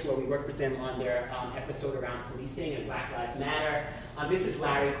Blackish, where we worked with them on their episode around policing and Black Lives Matter. This is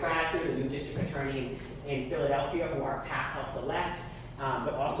Larry Krasner, the new district attorney in Philadelphia, who our PAC helped elect,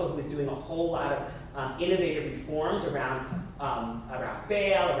 but also who is doing a whole lot of innovative reforms around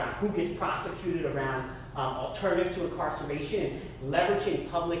bail, around who gets prosecuted, around alternatives to incarceration, and leveraging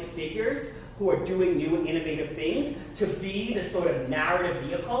public figures who are doing new and innovative things to be the sort of narrative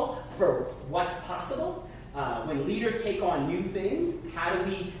vehicle for what's possible. When leaders take on new things, how do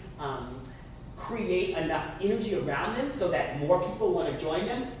we create enough energy around them so that more people want to join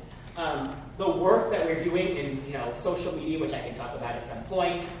them? The work that we're doing in social media, which I can talk about at some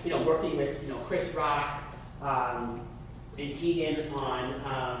point, working with Chris Rock and Keegan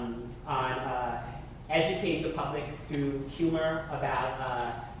on educating the public through humor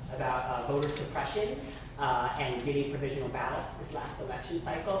about voter suppression and getting provisional ballots this last election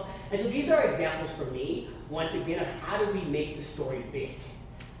cycle. And so these are examples for me, once again, of how do we make the story big.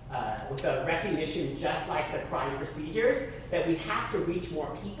 With the recognition, just like the crime procedures, that we have to reach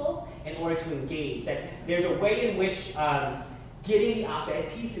more people in order to engage. That there's a way in which getting the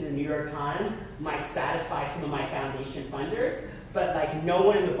op-ed piece in the New York Times might satisfy some of my foundation funders, but like no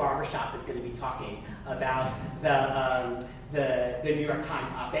one in the barbershop is going to be talking about the New York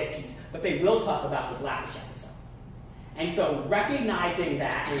Times op-ed piece, but they will talk about the Blackish episode. And so recognizing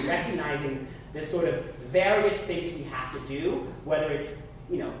that and recognizing the sort of various things we have to do, whether it's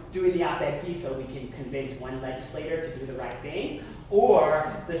doing the op-ed piece so we can convince one legislator to do the right thing, or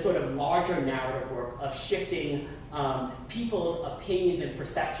the sort of larger narrative work of shifting people's opinions and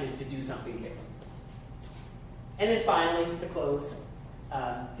perceptions to do something different. And then finally, to close,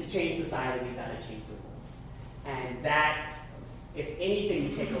 to change society, we've got to change the rules. And that, if anything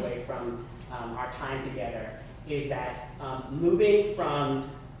you take away from our time together, is that moving from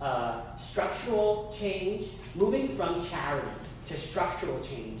structural change, moving from charity to structural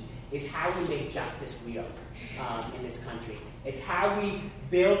change is how we make justice real in this country. It's how we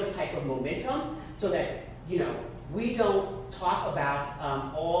build a type of momentum so that we don't talk about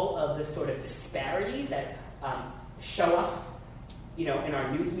all of the sort of disparities that show up in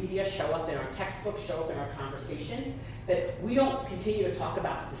our news media, show up in our textbooks, show up in our conversations, that we don't continue to talk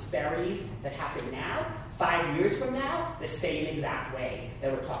about the disparities that happen now, 5 years from now, the same exact way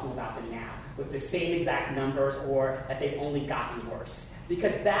that we're talking about them now, with the same exact numbers, or that they've only gotten worse.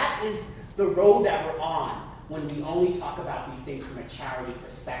 Because that is the road that we're on when we only talk about these things from a charity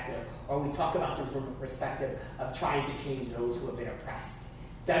perspective, or we talk about them from a perspective of trying to change those who have been oppressed.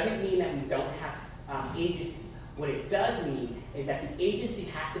 Doesn't mean that we don't have agency. What it does mean is that the agency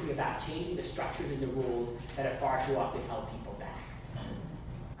has to be about changing the structures and the rules that have far too often held people back.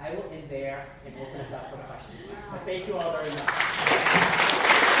 I will end there and open us up for questions. But thank you all very much.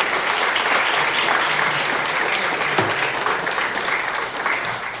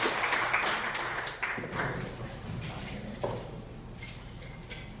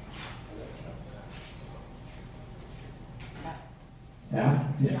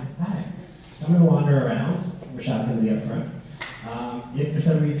 Yeah. Hi. So I'm going to wander around. Rashad's going to be up front. If for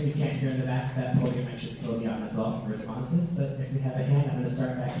some reason you can't hear in the back, that podium I should still be on as well for responses. But if we have a hand, I'm going to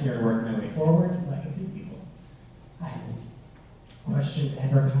start back here and work my way forward so I can see people. Hi. Questions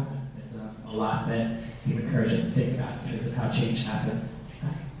and or comments? There's a lot that he's encouraged us to think about in terms of how change happens.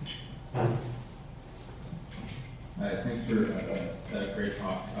 Hi. Hi, thanks for that great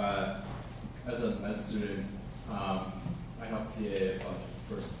talk. As a med student, I helped TA a bunch of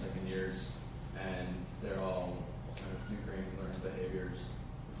first and second years, and they're all kind of tinkering, learning behaviors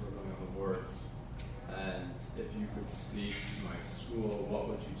before going on the boards. And if you could speak to my school, what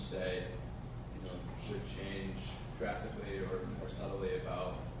would you say should change drastically or more subtly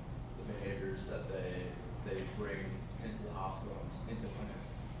about the behaviors that they bring into the hospital, into clinic?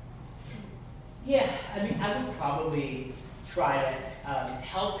 Yeah, I mean, I would probably try to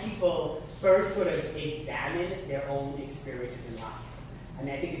help people first sort of examine their own experiences in life. I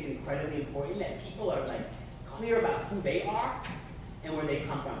mean, I think it's incredibly important that people are clear about who they are and where they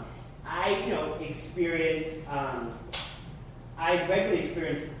come from. I regularly experience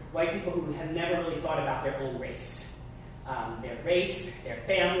white people who have never really thought about their own race. Their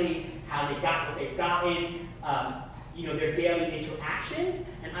family, how they got what they've gotten, their daily interactions.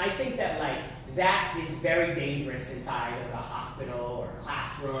 And I think that that is very dangerous inside of a hospital or a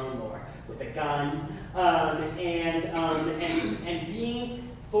classroom or with a gun. And being,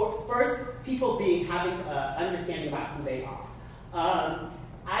 people having understanding about who they are.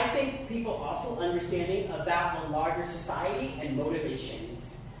 I think people also understanding about the larger society and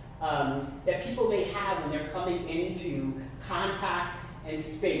motivations that people may have when they're coming into contact and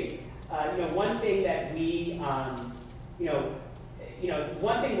space. One thing that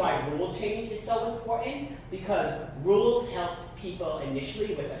one thing why rule change is so important, because rules help people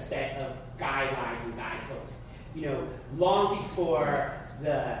initially with a set of guidelines and guideposts. Long before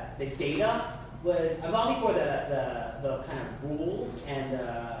the data was, long before the kind of rules and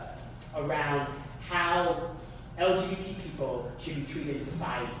around how LGBT people should be treated in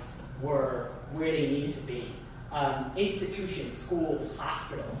society were where they needed to be. Institutions, schools,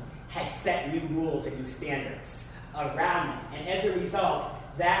 hospitals had set new rules and new standards around them. And as a result,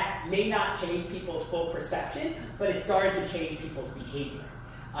 that may not change people's full perception, but it started to change people's behavior.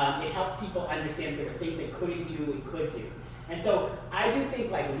 It helps people understand there were things they couldn't do and could do. And so I do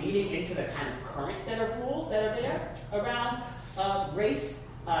think leading into the kind of current set of rules that are there around race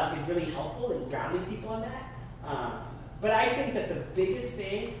is really helpful in grounding people in that. But I think that the biggest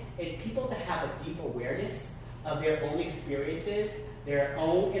thing is people to have a deep awareness of their own experiences, their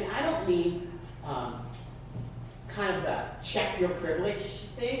own, and I don't mean kind of the check your privilege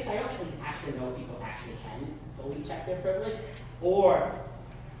thing, because I don't actually know if people actually can fully check their privilege, or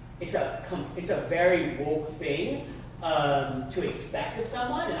it's a very woke thing to expect of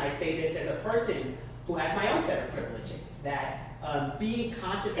someone, and I say this as a person who has my own set of privileges, that being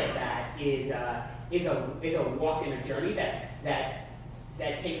conscious of that is a walk in a journey that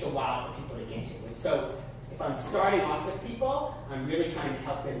takes a while for people to get to. And so if I'm starting off with people, I'm really trying to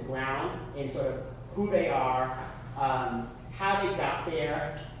help them ground in sort of who they are, how they got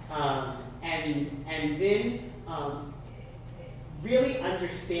there, and then really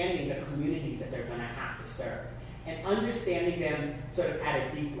understanding the communities that they're going to have to serve, and understanding them sort of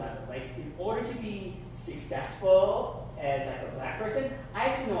at a deep level. In order to be successful as a Black person, I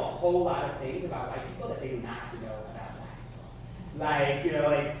have to know a whole lot of things about white people that they do not have to know about Black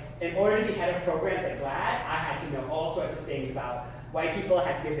people. In order to be head of programs at GLAD, I had to know all sorts of things about white people,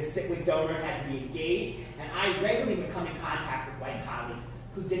 had to be able to sit with donors, had to be engaged, and I regularly would come in contact with white colleagues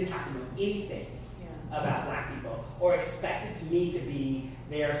who didn't have to know anything about Black people, or expected me to be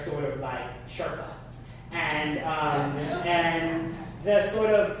their sort of Sherpa. And the sort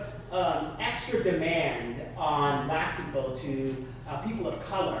of extra demand on Black people to people of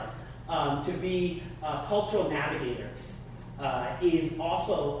color to be cultural navigators is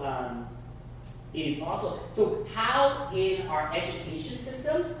also so. How in our education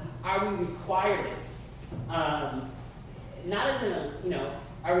systems are we requiring, not as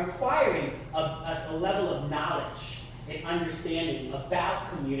are requiring a level of knowledge and understanding about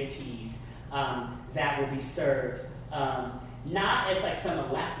communities that will be served, not as some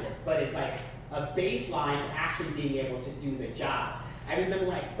elective, but as a baseline to actually being able to do the job. I remember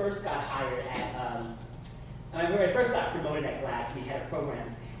when I first got hired at, when I first got promoted at GLAD to be head of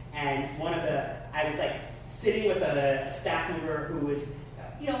programs, and I was sitting with a staff member who was,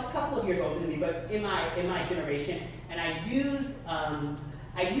 a couple of years older than me, but in my generation, and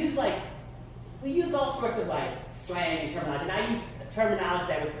we used all sorts of slang and terminology, and I used terminology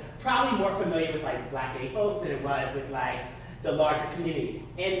that was probably more familiar with Black gay folks than it was with the larger community.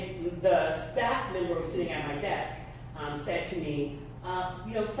 And the staff member who was sitting at my desk said to me,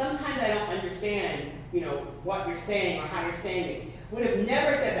 sometimes I don't understand, what you're saying or how you're saying it. Would have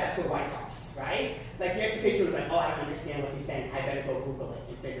never said that to a white boss, right? The expectation would have been, oh, I don't understand what you're saying, I better go Google it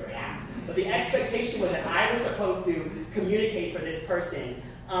and figure it out. But the expectation was that I was supposed to communicate for this person.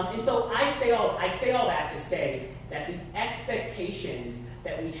 And so I say all that to say that the expectations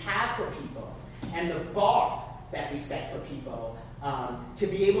that we have for people and the bar that we set for people to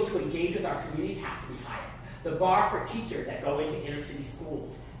be able to engage with our communities has to be higher. The bar for teachers that go into inner city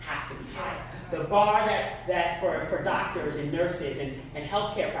schools has to be higher. The bar that for doctors and nurses and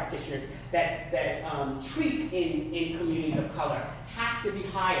healthcare practitioners that treat in communities of color has to be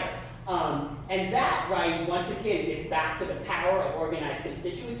higher. And that, once again, gets back to the power of organized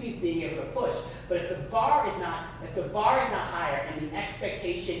constituencies being able to push. But if the bar is not higher, and the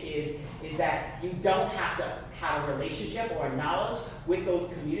expectation is that you don't have to have a relationship or a knowledge with those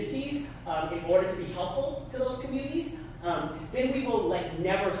communities in order to be helpful to those communities, then we will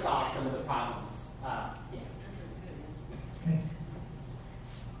never solve some of the problems. Okay.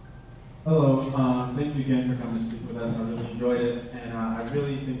 Hello, thank you again for coming to speak with us. I really enjoyed it, and I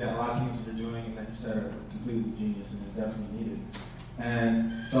really think that a lot of things that you're doing and that you said are completely genius and is definitely needed.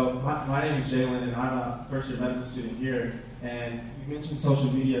 And so my name is Jalen, and I'm a first-year medical student here, and you mentioned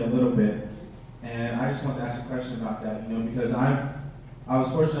social media a little bit, and I just wanted to ask a question about that, because I was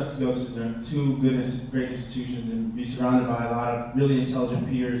fortunate enough to go to two great institutions and be surrounded by a lot of really intelligent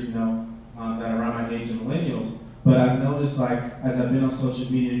peers, that are around my age and millennials. But I've noticed, like, as I've been on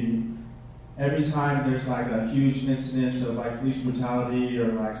social media, every time there's like a huge incident of like police brutality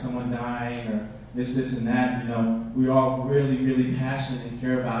or like someone dying or this and that, you know, we're all really, really passionate and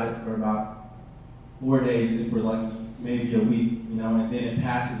care about it for about 4 days, if we're lucky, maybe a week, you know, and then it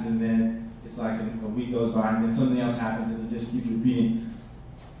passes, and then it's like a week goes by, and then something else happens, and you just keep repeating.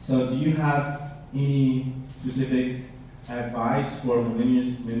 So do you have any specific advice for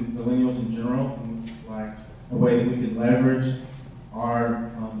millennials in general, and like a way that we could leverage our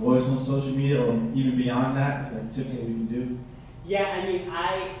voice on social media, or even beyond that, like tips that we can do? Yeah, I mean,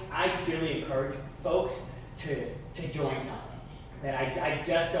 I generally encourage folks to join something. That I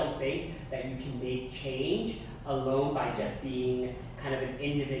just don't think that you can make change alone by just being kind of an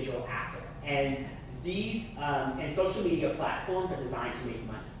individual actor. And these and social media platforms are designed to make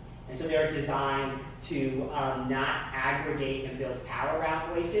money. And so they're designed to not aggregate and build power around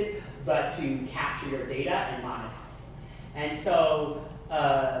voices, but to capture your data and monetize it. And so,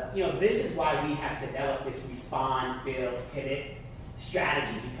 you know, this is why we have developed this respond, build, pivot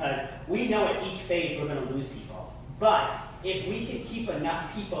strategy, because we know at each phase we're going to lose people. But if we can keep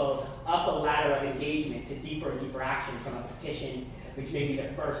enough people up a ladder of engagement to deeper and deeper action from a petition, which may be the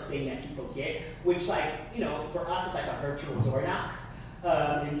first thing that people get, which, like, you know, for us it's like a virtual door knock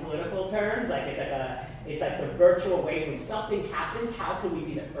in political terms. Like it's like the virtual way when something happens, how can we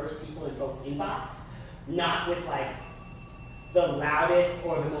be the first people in folks' inbox? Not with like the loudest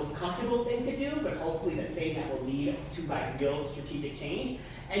or the most comfortable thing to do, but hopefully the thing that will lead us to like real strategic change.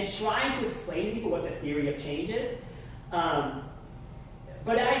 And trying to explain to people what the theory of change is.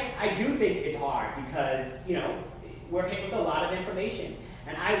 But I do think it's hard because, you know, we're hit with a lot of information.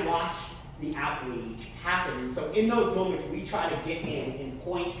 And I watch the outrage happen. And so in those moments, we try to get in and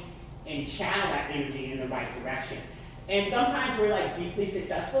point and channel that energy in the right direction. And sometimes we're like deeply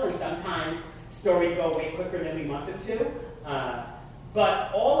successful, and sometimes stories go way quicker than we want them to.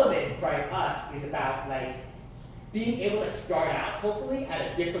 But all of it for us is about like being able to start out, hopefully,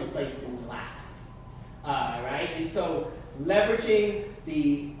 at a different place than the last time, right? And so leveraging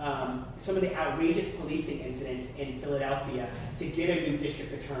the some of the outrageous policing incidents in Philadelphia to get a new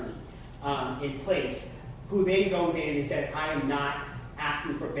district attorney in place, who then goes in and says, I am not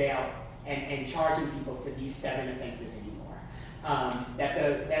asking for bail and charging people for these 7 offenses anymore. That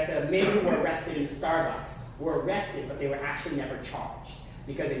the men who were arrested in Starbucks were arrested, but they were actually never charged,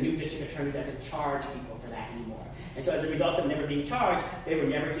 because a new district attorney doesn't charge people for that anymore. And so as a result of never being charged, they were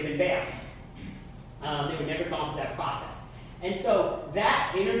never given bail. They were never gone through that process. And so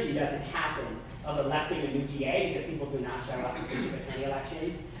that energy doesn't happen of electing a new DA, because people do not show up to district attorney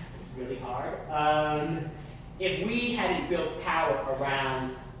elections. It's really hard. If we hadn't built power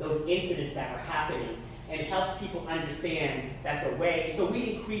around those incidents that were happening and helped people understand that the way, so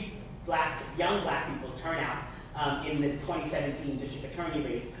we increased young black people's turnout in the 2017 district attorney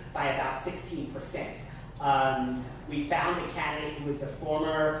race by about 16%. We found a candidate who was the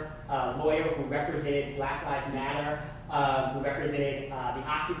former lawyer who represented Black Lives Matter, who represented the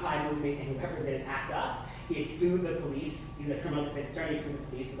Occupy movement, and who represented ACT UP. He had sued the police. He was a criminal defense attorney. He sued the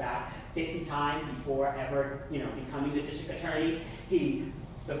police about 50 times before ever, you know, becoming the district attorney.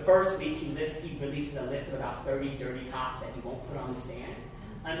 The first week he releases a list of about 30 dirty cops that he won't put on the stand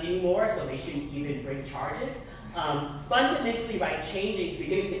anymore, so they shouldn't even bring charges. Fundamentally, right,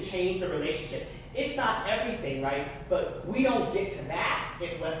 beginning to change the relationship. It's not everything, right? But we don't get to that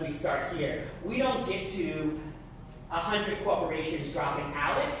if we start here. We don't get to 100 corporations dropping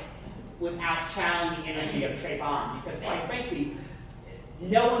ALEC without channeling the energy of Trayvon, because quite frankly,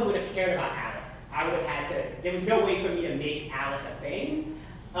 no one would have cared about ALEC. I would have had to, there was no way for me to make ALEC a thing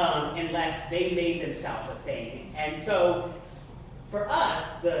unless they made themselves a thing. And so for us,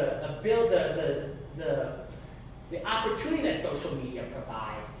 the opportunity that social media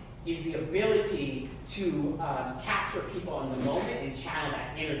provides is the ability to capture people in the moment and channel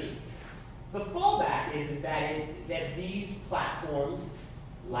that energy. The fallback is that these platforms,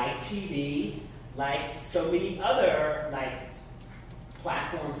 like TV, like so many other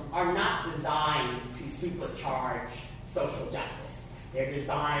platforms, are not designed to supercharge social justice. They're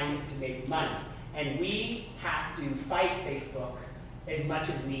designed to make money. And we have to fight Facebook as much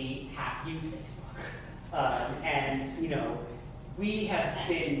as we use Facebook. And, you know, we have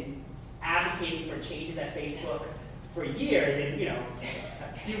been advocating for changes at Facebook for years, and, you know,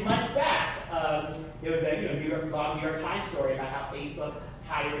 a few months back, there was a New York Times story about how Facebook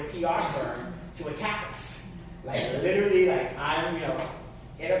hired a PR firm to attack us. Literally, I'm,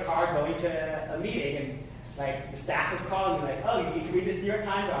 in a car going to a meeting, and the staff was calling me, oh, you need to read this New York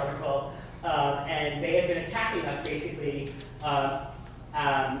Times article, and they had been attacking us basically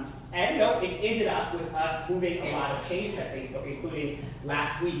And no, it's ended up with us moving a lot of changes at Facebook, including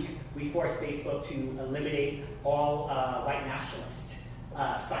last week, we forced Facebook to eliminate all white nationalist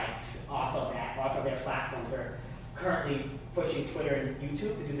sites off of their platform. They're currently pushing Twitter and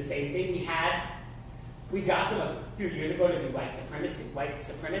YouTube to do the same thing. We got them a few years ago to do white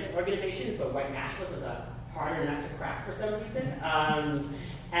supremacist organizations, but white nationalist was a harder nut to crack for some reason.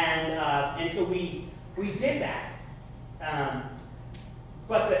 And so we did that.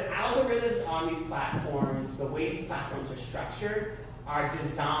 But the algorithms on these platforms, the way these platforms are structured, are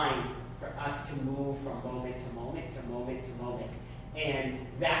designed for us to move from moment to moment to moment to moment. And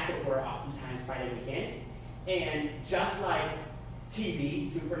that's what we're oftentimes fighting against. And just like TV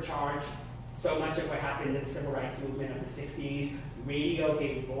supercharged so much of what happened in the civil rights movement of the 60s, radio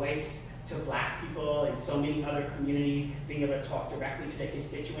gave voice to Black people and so many other communities being able to talk directly to their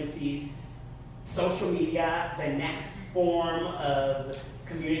constituencies. Social media, the next form of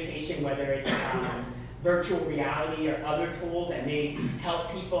communication, whether it's virtual reality or other tools that may help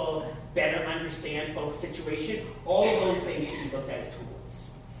people better understand folks' situation, all of those things should be looked at as tools.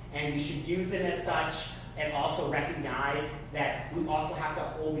 And we should use them as such, and also recognize that we also have to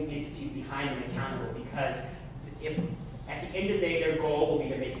hold the entities behind them accountable, because if at the end of the day their goal will be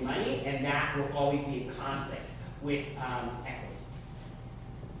to make money, and that will always be in conflict with equity.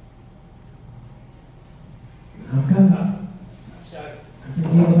 How come? Sorry.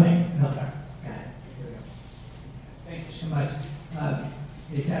 Oh, sorry. Thank you so much.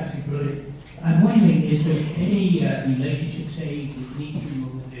 It's absolutely brilliant. I'm wondering, is there any relationship, say, with Me Too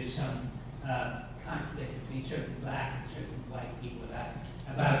movement? There's some conflict between certain Black and certain white people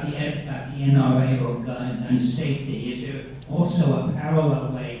about the NRA or gun safety. Is there also a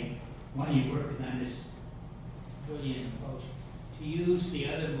parallel way, while you're working on this brilliant approach, to use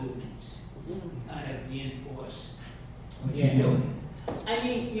the other movements to kind of reinforce what you're doing? I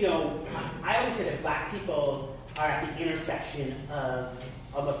mean, I always say that Black people are at the intersection of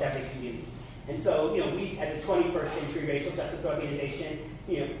almost every community. And so, we, as a 21st century racial justice organization,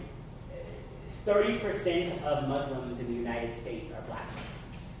 30% of Muslims in the United States are Black Muslims.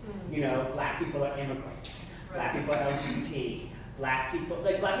 Black people are immigrants. Black people are LGBT. Black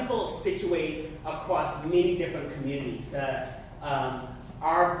people situate across many different communities.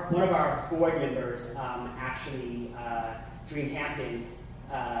 One of our board members, actually, Dream Hampton,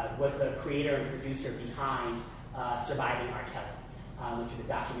 was the creator and producer behind Surviving R. Kelly, which is a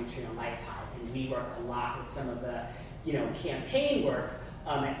documentary on Lifetime. And we work a lot with some of the, campaign work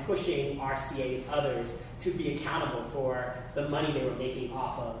and pushing RCA and others to be accountable for the money they were making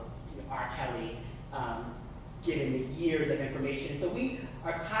off of R. Kelly, given the years of information. So we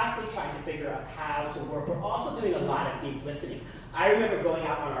are constantly trying to figure out how to work. We're also doing a lot of deep listening. I remember going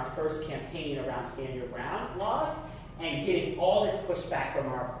out on our first campaign around Stand Your Ground laws and getting all this pushback from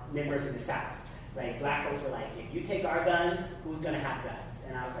our members in the South. Like, Black folks were like, if you take our guns, who's gonna have guns?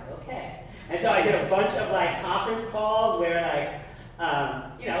 And I was like, okay. And so I did a bunch of conference calls where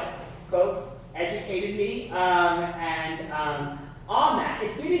folks educated me, and on that,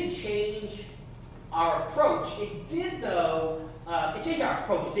 it didn't change our approach. It did though, it changed our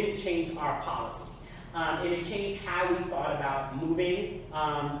approach, it didn't change our policy. And it changed how we thought about moving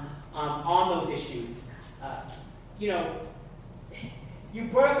on those issues. You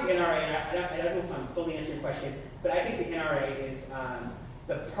brought up the NRA, and I don't know if I'm fully answering your question, but I think the NRA is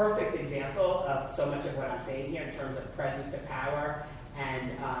the perfect example of so much of what I'm saying here in terms of presence to power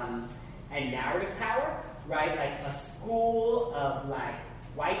and narrative power, right? Like a school of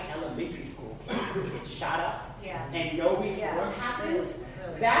white elementary school kids who get shot up and no reform happens.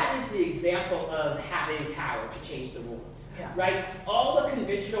 That is the example of having power to change the rules, right? All the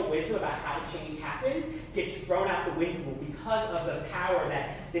conventional wisdom about how change happens gets thrown out the window because of the power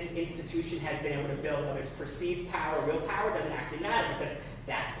that this institution has been able to build, whether it's perceived power, real power, doesn't actually matter because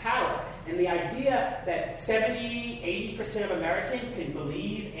that's power. And the idea that 70, 80% of Americans can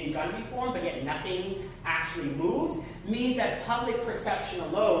believe in gun reform, but yet nothing actually moves, means that public perception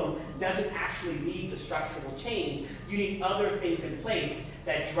alone doesn't actually lead to structural change. You need other things in place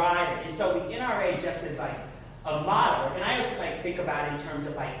that drive it. And so the NRA just is a model. And I also think about it in terms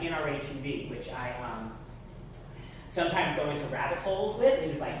of NRA TV, which I sometimes go into rabbit holes with.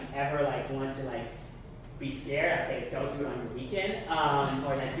 And if you ever want to be scared, I say don't do it on your weekend,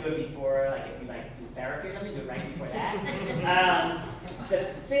 or do it before, if you do therapy or something, do it right before that. The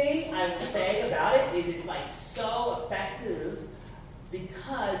thing I would say about it is it's so effective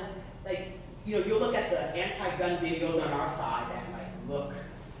because you'll look at the anti-gun videos on our side that look,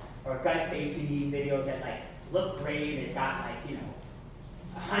 or gun safety videos that look great and got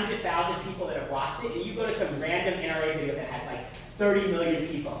 100,000 people that have watched it, and you go to some random NRA video that has 30 million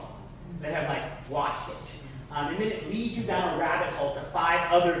people that have like watched it. And then it leads you down a rabbit hole to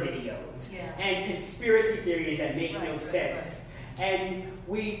 5 other videos and conspiracy theories that make no sense. And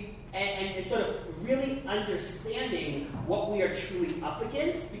and sort of really understanding what we are truly up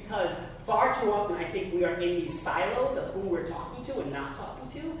against, because far too often I think we are in these silos of who we're talking to and not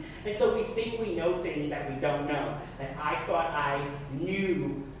talking to. And so we think we know things that we don't know. That I thought I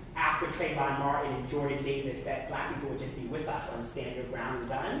knew after Trayvon Martin and Jordan Davis that black people would just be with us on Stand Your Ground and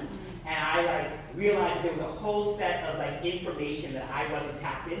guns. And I realized that there was a whole set of information that I wasn't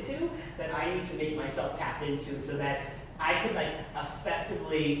tapped into that I need to make myself tapped into so that I could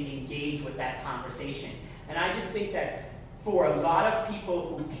effectively engage with that conversation. And I just think that for a lot of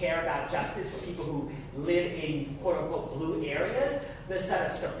people who care about justice, for people who live in quote-unquote blue areas, the sort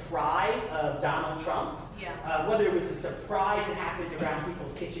of surprise of Donald Trump, whether it was a surprise that happened around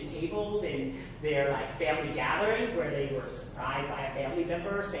people's kitchen tables in their family gatherings where they were surprised by a family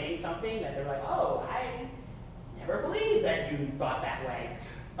member saying something that they're like, oh, I never believed that you thought that way.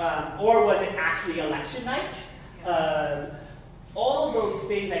 Or was it actually election night? All of those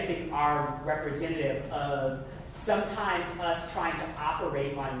things, I think, are representative of sometimes us trying to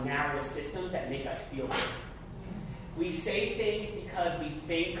operate on narrative systems that make us feel good. We say things because we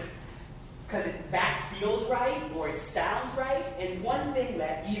think, because that feels right or it sounds right. And one thing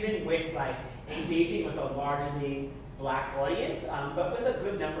that even with engaging with a largely black audience, but with a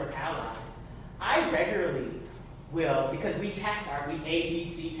good number of allies, I regularly will, because we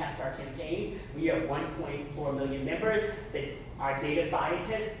ABC test our campaigns. We have 1.4 million members. Our data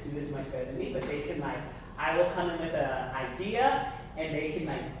scientists do this much better than me, but they can I will come in with an idea, and they can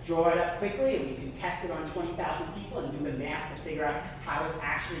draw it up quickly, and we can test it on 20,000 people and do the math to figure out how it's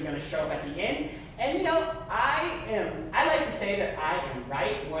actually going to show up at the end. And I like to say that I am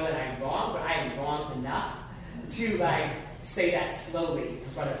right more than I'm wrong, but I am wrong enough to say that slowly in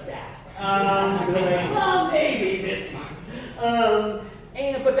front of staff. Well, maybe this month.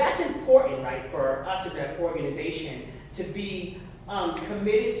 But that's important, right, for us as an organization to be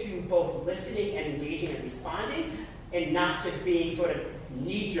committed to both listening and engaging and responding, and not just being sort of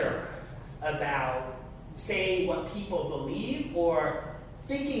knee-jerk about saying what people believe or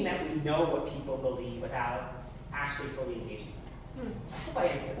thinking that we know what people believe without actually fully engaging them. I hope I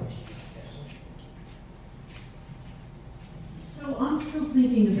answered the question. So I'm still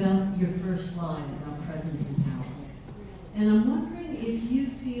thinking about your first slide about presence and power. And I'm wondering if you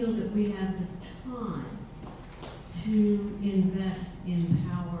feel that we have the time to invest in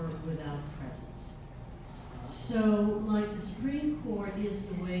power without presence. So, the Supreme Court is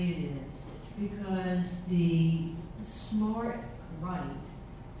the way it is because the smart right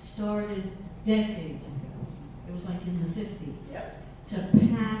started decades ago. It was in the 50s. To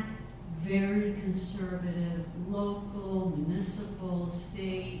pack very conservative local, municipal,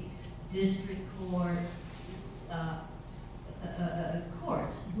 state, district court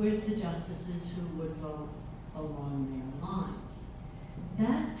courts with the justices who would vote along their lines.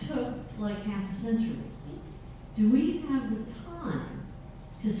 That took half a century. Do we have the time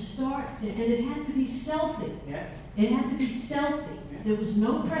to start, and it had to be stealthy. It had to be stealthy. There was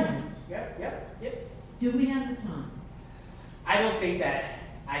no presence. Do we have the time? I don't think that.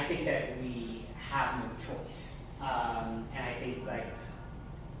 I think that we have no choice. And I think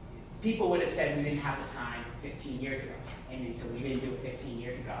people would have said we didn't have the time 15 years ago. And so we didn't do it 15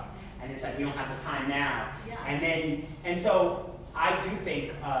 years ago. And it's we don't have the time now. And so I do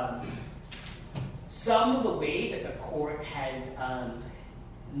think some of the ways that the court has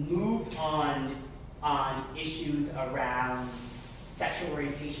moved on issues around sexual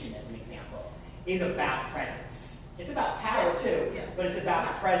orientation, as an example, is about presence. It's about power too, but it's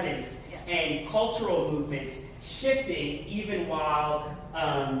about presence and cultural movements shifting even while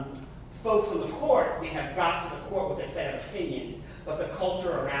folks on the court may have got to the court with a set of opinions, but the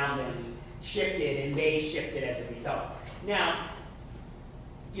culture around them shifted and they shifted as a result. Now,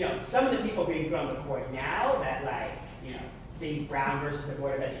 some of the people being thrown to the court now that think Brown versus the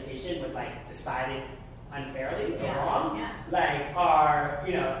Board of Education was decided unfairly or wrong, are,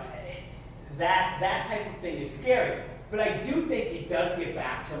 that type of thing is scary. But I do think it does get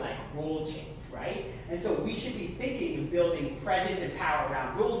back to rule change, right? And so we should be thinking and building presence and power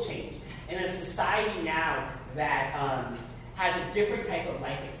around rule change. In a society now that has a different type of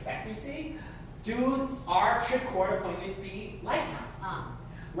life expectancy, should court appointments be lifetime?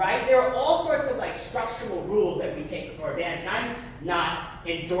 Right? There are all sorts of structural rules that we take for advantage. And I'm not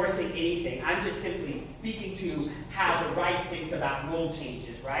endorsing anything. I'm just simply speaking to how the right thinks about rule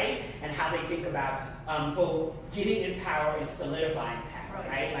changes, right? And how they think about both getting in power and solidifying power,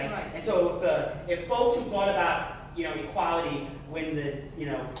 right? And so if folks who thought about equality when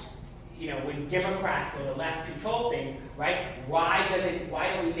when Democrats or the left control things, right? Why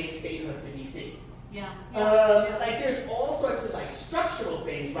don't we make statehood for DC? Like there's all sorts of like structural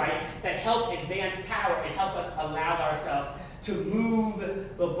things, right, that help advance power and help us allow ourselves to move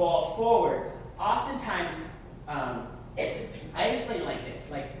the ball forward. Oftentimes, I explain it like this: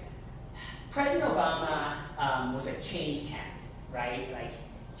 like President Obama was a change campaign, right? Like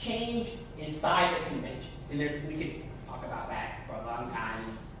change inside the conventions, and we could talk about that for a long time,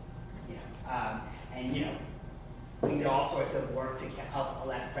 we did all sorts of work to help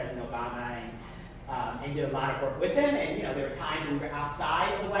elect President Obama, and did a lot of work with him. And there were times when we were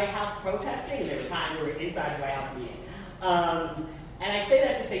outside of the White House protesting, and there were times when we were inside the White House meeting. And I say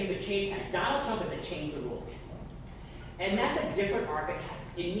that to say the change campaign. Donald Trump is a change the rules campaign, and that's a different archetype.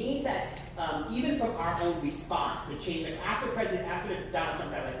 It means that even from our own response, the change. Like after Donald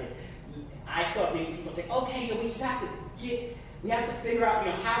Trump got elected, I saw many people say, "Okay, we just have to we have to figure out,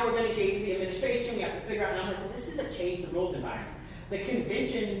 how we're going to engage with the administration. We have to figure out." And I'm like, well, this is a change the rules environment. The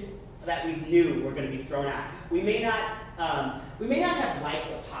conventions that we knew were going to be thrown out. We may not have liked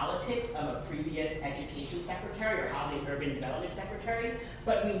the politics of a previous education secretary or housing and urban development secretary,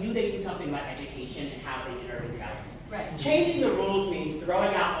 but we knew they knew something about education and housing and urban development. Right. Changing the rules means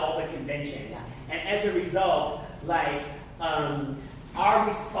throwing out all the conventions, and as a result, like our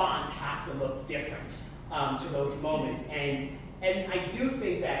response has to look different to those moments. And I do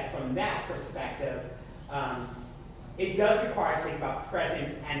think that from that perspective, it does require us to think about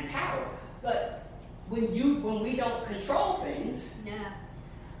presence and power. But when we don't control things,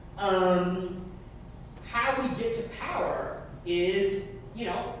 how we get to power is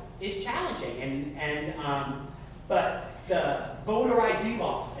challenging. But the voter ID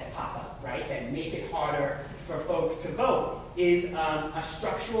laws that pop up, right, that make it harder for folks to vote is a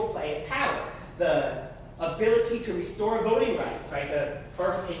structural play of power. The ability to restore voting rights, right, the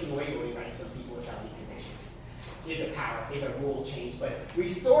first taking away voting rights from people without any convictions is a rule change, but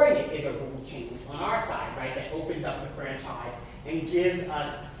restoring it is a rule change on our side, right, that opens up the franchise and gives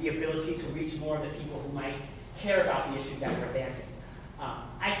us the ability to reach more of the people who might care about the issues that we're advancing.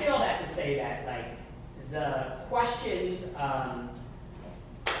 I say all that to say that, like, the questions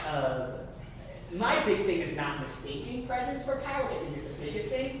my big thing is not mistaking presence for power, which I think is the biggest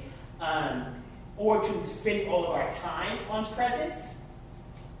thing, or to spend all of our time on presence.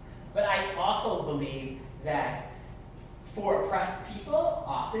 But I also believe that for oppressed people,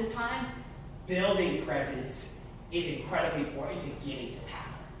 oftentimes, building presence is incredibly important to getting to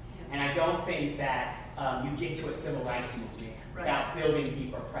power. And I don't think that you get to a civil rights movement without building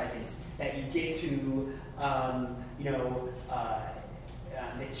deeper presence, that you get to,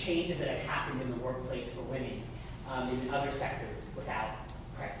 the changes that have happened in the workplace for women in other sectors without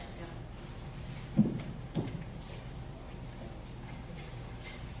presence.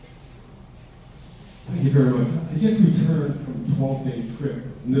 Thank you very much. I just returned from a 12-day trip,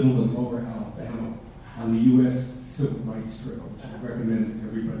 middle and lower Alabama, on the U.S. Civil Rights Trail, which I recommend to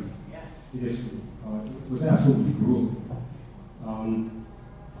everybody. It was absolutely grueling.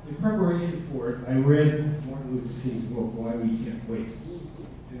 In preparation for it, I read Martin Luther King's book, Why We Can't Wait.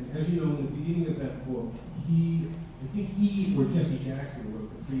 And as you know, in the beginning of that book, I think he or Jesse Jackson wrote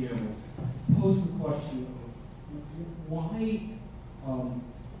the preamble, posed the question of why,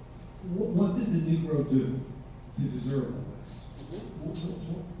 what did the Negro do to deserve all this?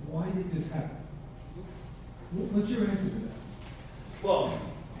 Why did this happen? What's your answer to that? Well,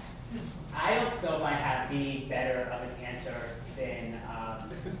 I don't know if I have any better of an answer than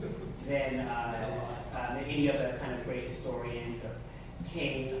any of the kind of great historians of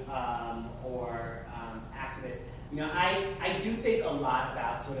King or activists. I do think a lot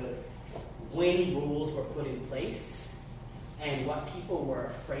about sort of when rules were put in place and what people were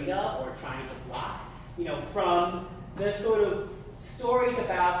afraid of or trying to block. From the sort of stories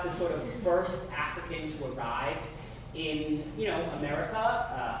about the sort of first Africans who arrived in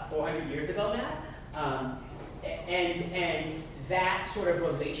America 400 years ago now, and that sort of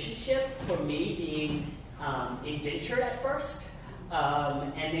relationship for many being indentured at first,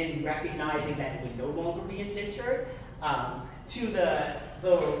 and then recognizing that it would no longer be indentured, to the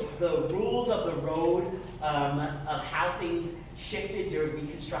rules of the road of how things shifted during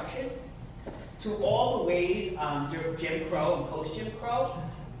Reconstruction, to all the ways during Jim Crow and post-Jim Crow,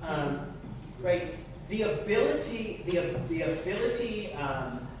 right? The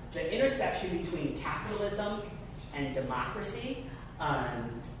intersection between capitalism and democracy,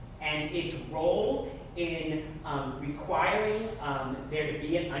 and its role in requiring there to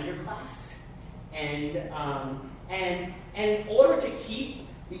be an underclass, and in order to keep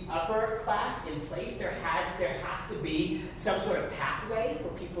the upper class in place. There has to be some sort of pathway for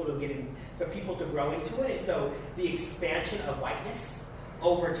people to grow into it. And so the expansion of whiteness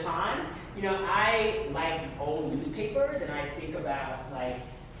over time. I like old newspapers, and I think about like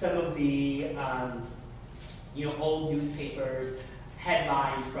some of the old newspapers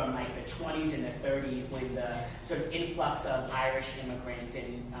headlines from like the 20s and the 30s when the sort of influx of Irish immigrants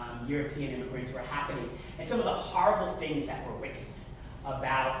and European immigrants were happening, and some of the horrible things that were written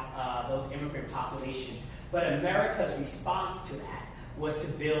about those immigrant populations. But America's response to that was to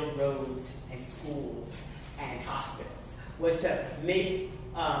build roads and schools and hospitals, was to make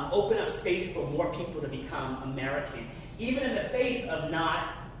open up space for more people to become American, even in the face of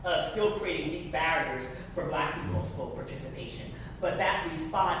still creating deep barriers for Black people's full participation. But that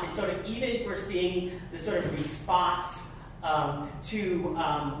response, and sort of even we're seeing the sort of response to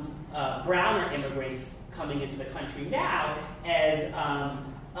browner immigrants coming into the country now as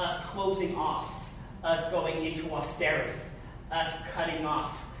us closing off, us going into austerity, us cutting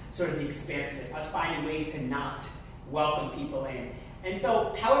off sort of the expansiveness, us finding ways to not welcome people in. And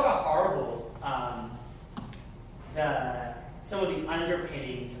so, however horrible some of the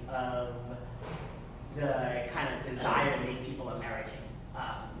underpinnings of the kind of desire to make people American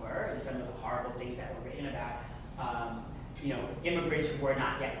were, and some of the horrible things that were written about, immigrants who were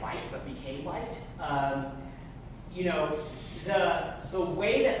not yet white but became white. The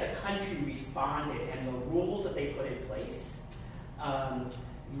way that the country responded and the rules that they put in place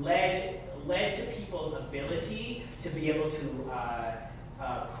led to people's ability to be able to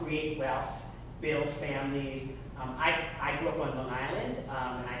create wealth, build families. I grew up on Long Island,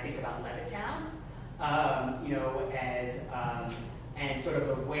 and I think about Levittown, and sort of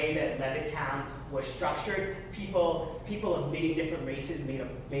the way that Levittown was structured. People of many different races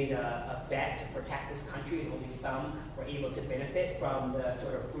made a bet to protect this country, and only some were able to benefit from the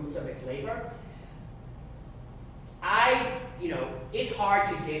sort of fruits of its labor. It's hard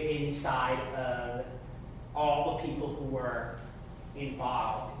to get inside of all the people who were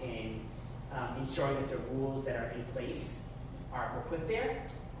involved in ensuring that the rules that are in place were put there.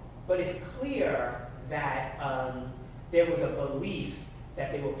 But it's clear that there was a belief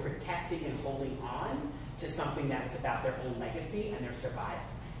that they were protecting and holding on to something that was about their own legacy and their survival.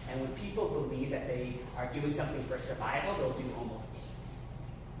 And when people believe that they are doing something for survival, they'll do almost anything.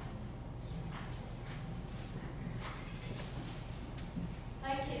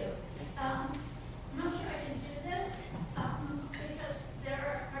 Thank you. I'm not sure I can do this because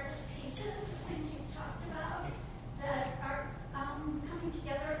there are just pieces of things you've talked about that are coming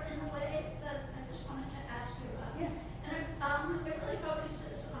together in a way that I just wanted to ask you about. Yeah. And it really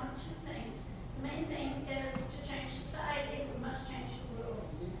focuses on two things. The main thing is to change society, we must change the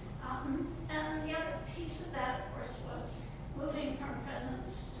rules. And the other piece of that, of course, was moving from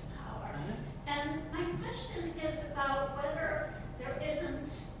presence to power. And my question is about whether there isn't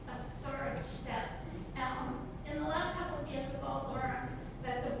a third step. In the last couple of years, we've all learned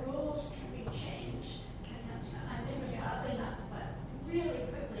that the rules can be changed. I think it's oddly enough, but really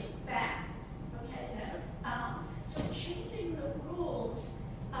quickly back. Okay, so changing the rules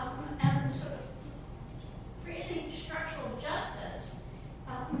and sort of creating structural justice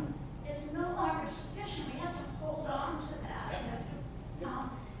is no longer sufficient. We have to hold on to that.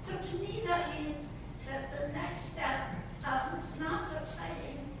 So to me, that means that the next step, not so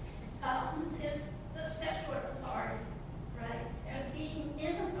exciting, is the step toward authority, right? And being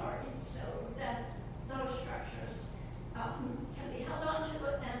in authority so that those structures can be held onto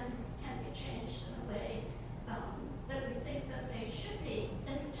and can be changed in a way that we think that they should be.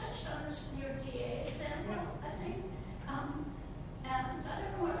 And you touched on this in your DA example, I think. And I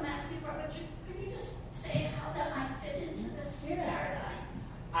don't know what I'm asking for, but could you just say how that might fit into this paradigm?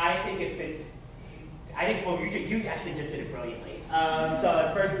 I think it fits. Well, you actually just did it brilliantly.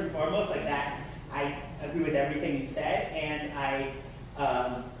 So first and foremost, like that, I agree with everything you said, and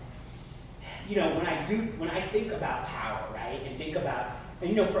when I think about power, right, and think about,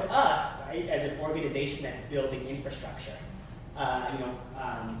 for us, right, as an organization that's building infrastructure,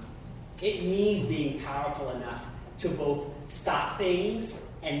 it means being powerful enough to both stop things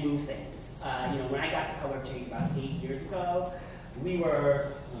and move things. When I got to Color of Change about 8 years ago,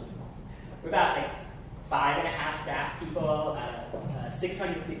 we're about like 5.5 staff people,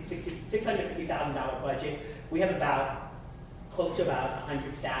 $650,000 budget. We have close to about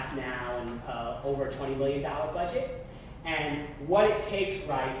 100 staff now and over a $20 million budget. And what it takes,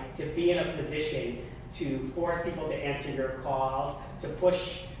 right, to be in a position to force people to answer your calls, to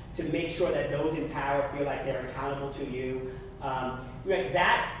push, to make sure that those in power feel like they're accountable to you. All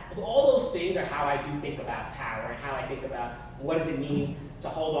those things are how I do think about power and how I think about what does it mean to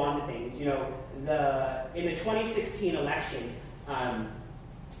hold on to things. You know, in the 2016 election,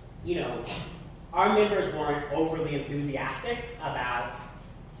 you know, our members weren't overly enthusiastic about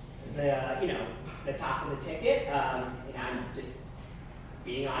the top of the ticket. And I'm just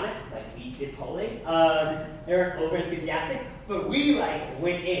being honest, like we did polling. They weren't over enthusiastic, but we like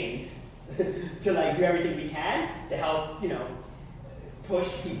went in to like do everything we can to help, you know, push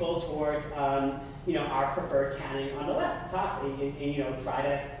people towards, you know, our preferred candidate on the left, top, and you know, try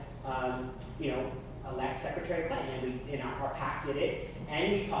to, you know, elect Secretary Clinton. And our PAC did it,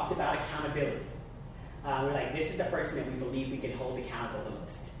 and we talked about accountability. We're like, this is the person that we believe we can hold accountable the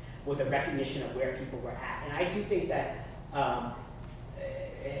most, with a recognition of where people were at. And I do think that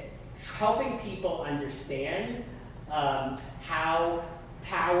helping people understand how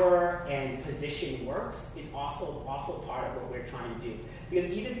power and position works is also part of what we're trying to do.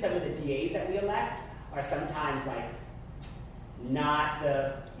 Because even some of the DAs that we elect are sometimes like not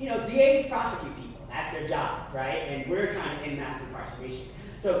the, you know, DAs prosecute people. That's their job, right? And we're trying to end mass incarceration.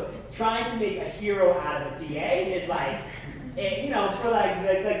 So trying to make a hero out of a DA is like, you know, for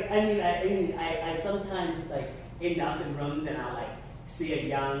I sometimes like end up in rooms and I'll like see a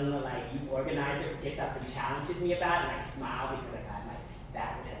young like youth organizer who gets up and challenges me about it, and I smile because like I'm like,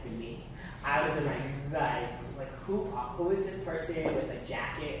 that would have been me. I would have been like who is this person with a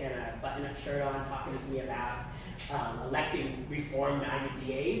jacket and a button-up shirt on talking to me about electing reform-minded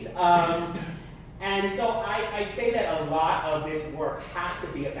DAs? And so I say that a lot of this work has to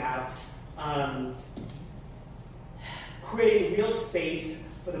be about creating real space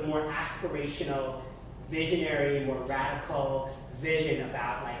for the more aspirational, visionary, more radical vision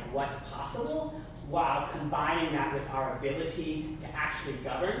about like what's possible, while combining that with our ability to actually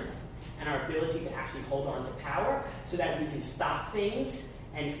govern and our ability to actually hold on to power so that we can stop things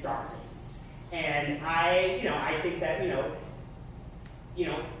and start things. And I think that, you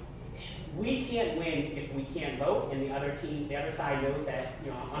know, we can't win if we can't vote, and the other side knows that,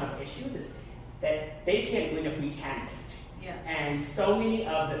 you know, on our issues is that they can't win if we can vote. Yeah. And so many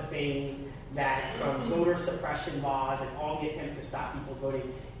of the things that from voter suppression laws and all the attempts to stop people's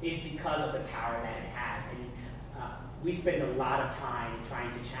voting is because of the power that it has. And we spend a lot of time trying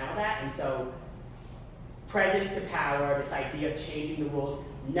to channel that. And so presence to power, this idea of changing the rules,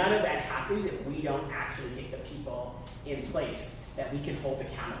 none of that happens if we don't actually get the people in place that we can hold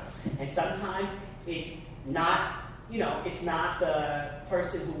accountable. And sometimes it's not, you know, it's not the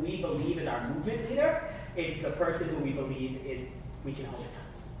person who we believe is our movement leader, it's the person who we believe is we can hold accountable.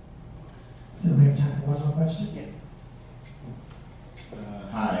 So we have time for one more question? Yeah.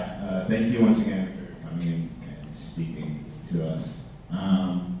 Hi, thank you once again for coming in and speaking to us.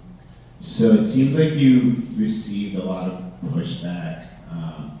 So it seems like you received a lot of pushback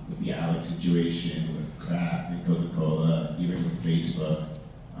with the Alex situation, with Kraft and Coca-Cola, even with Facebook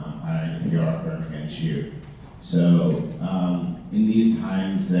hiring a PR firm against you. So in these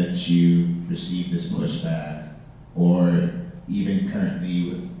times that you received this pushback, or even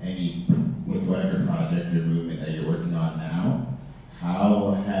currently with whatever project or movement that you're working on now,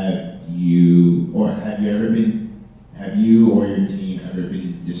 how have you or your team ever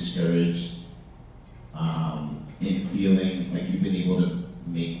been discouraged in feeling like you've been able to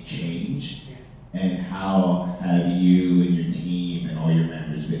make change? And how have you and your team and all your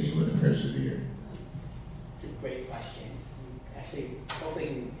members been able to persevere? It's a great question. Actually, hopefully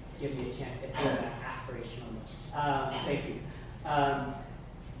you can give me a chance to answer that aspirational. Thank you.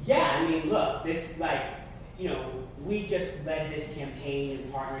 Yeah, I mean, look, this, like, you know, we just led this campaign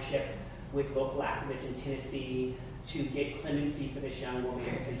in partnership with local activists in Tennessee to get clemency for this young woman,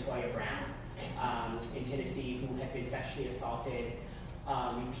 Centoya Brown, in Tennessee, who had been sexually assaulted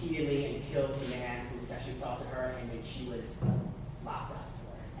repeatedly and killed the man who sexually assaulted her, and then she was locked up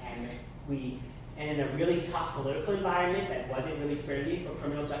for it. And in a really tough political environment that wasn't really friendly for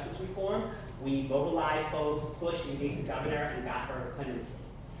criminal justice reform, we mobilized folks, pushed, engaged the governor, and got her clemency.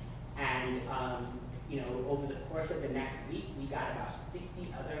 And you know, over the course of the next week, we got about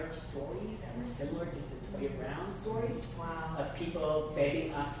 50 other stories that were similar to Centoya Brown's story. Wow. Of people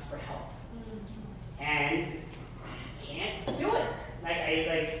begging us for help. And can't do it.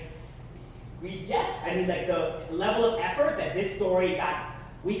 The level of effort that this story got,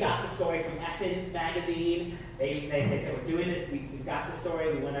 we got the story from Essence magazine. They said, we're doing this, we've got the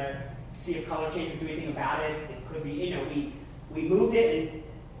story, we want to see if Color Change do anything about it. It could be, you know, we moved it,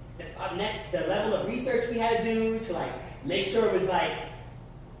 and next, the level of research we had to do to like make sure it was like,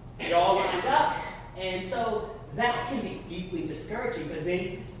 it all lined up. And so that can be deeply discouraging, because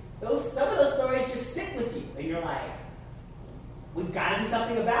then some of those stories just sit with you, and you're like, we've got to do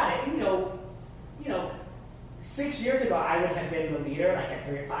something about it. And, you know, 6 years ago, I would have been the leader, like at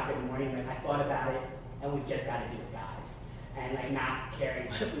 3 o'clock in the morning, like I thought about it, and we just got to do it, guys. And like not caring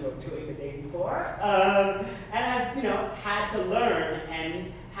what we were doing the day before. And I've, had to learn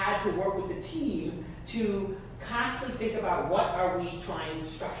and had to work with the team to constantly think about what are we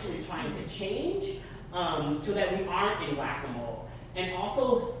structurally trying to change so that we aren't in whack-a-mole. And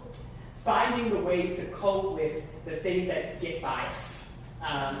also finding the ways to cope with the things that get by us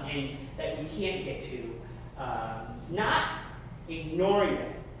and that we can't get to. Not ignoring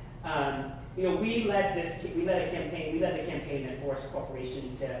them. We led the campaign that forced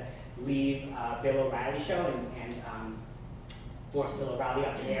corporations to leave Bill O'Reilly show and forced Bill O'Reilly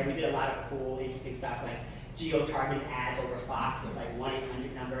up in there. We did a lot of cool, interesting stuff like geo-targeted ads over Fox with like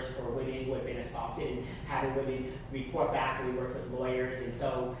 1-800 numbers for women who had been assaulted and having women report back, and we worked with lawyers. And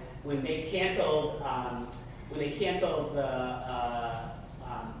so when they canceled the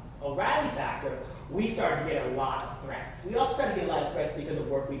O'Reilly factor, we started to get a lot of threats. We also started to get a lot of threats because of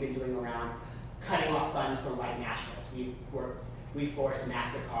work we've been doing around cutting off funds from white nationalists. We forced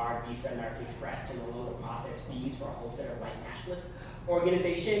MasterCard, Visa, American Express to no longer process fees for a whole set of white nationalist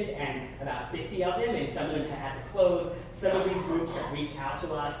organizations, and about 50 of them, and some of them had to close. Some of these groups have reached out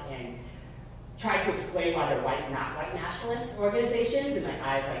to us and tried to explain why they're not white nationalist organizations, and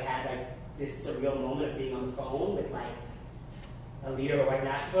I've had this surreal moment of being on the phone with a leader of a white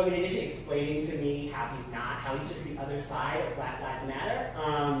nationalist organization explaining to me how he's just the other side of Black Lives Matter.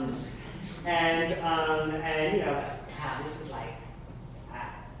 This is I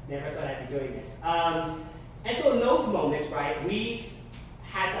never thought I'd be doing this. And so in those moments, we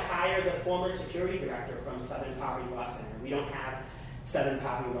had to hire the former security director from Southern Poverty Law Center. We don't have Southern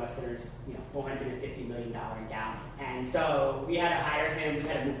Poverty Law Center's $450 million endowment. And so we had to hire him, we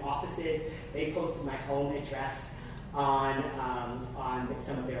had to move offices. They posted my home address on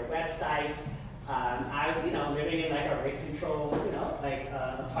some of their websites. I was, living in a rent control,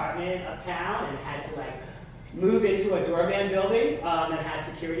 apartment uptown, and had to move into a doorman building that has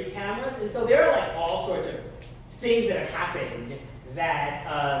security cameras. And so there are all sorts of things that have happened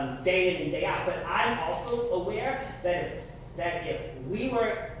that day in and day out. But I'm also aware that if we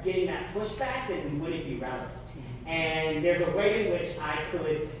were getting that pushback, then we wouldn't be relevant. And there's a way in which I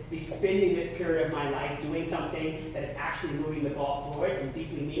could be spending this period of my life doing something that is actually moving the ball forward and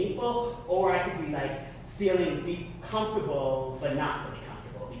deeply meaningful, or I could be feeling deep comfortable, but not really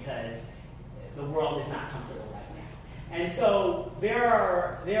comfortable because the world is not comfortable right now. And so there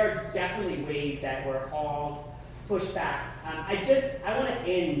are definitely ways that we're all pushed back. I want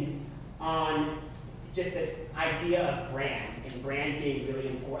to end on just this idea of brand, and brand being really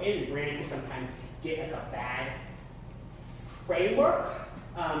important, and brand can sometimes get a bad framework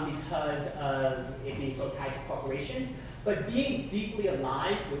because of it being so tied to corporations, but being deeply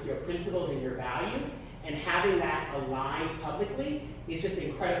aligned with your principles and your values and having that aligned publicly is just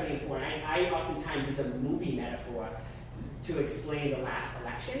incredibly important. I oftentimes use a movie metaphor to explain the last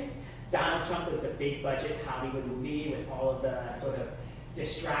election. Donald Trump was the big budget Hollywood movie with all of the sort of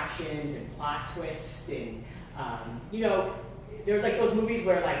distractions and plot twists and there's those movies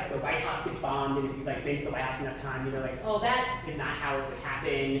where the White House gets bombed, and if you've been to the White House enough time, oh, that is not how it would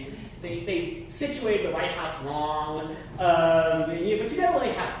happen. They situated the White House wrong. But you never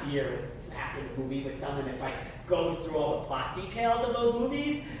really have beer after the movie with someone that goes through all the plot details of those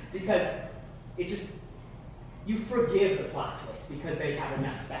movies, because you forgive the plot twists because they have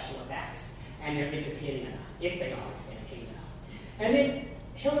enough special effects and they're entertaining enough, if they are entertaining enough. And then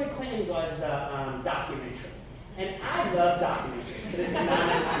Hillary Clinton was the documentary. And I love documentaries. So this is not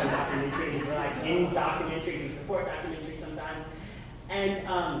a time of documentaries. We're in documentaries, we support documentaries sometimes. And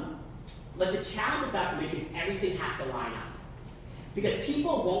but the challenge of documentaries, everything has to line up. Because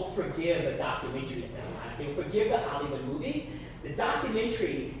people won't forgive a documentary that doesn't line up. They'll forgive the Hollywood movie. The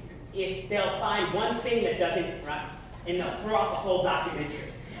documentary, if they'll find one thing that doesn't run, and they'll throw out the whole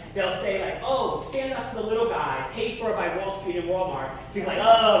documentary. They'll say oh, stand up for the little guy, paid for by Wall Street and Walmart. People are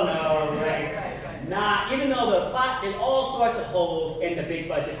oh no, nah, even though the plot is all sorts of holes in the big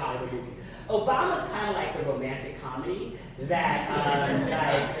budget Hollywood movie. Obama's kind of like the romantic comedy that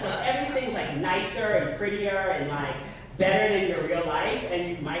so everything's nicer and prettier and better than your real life,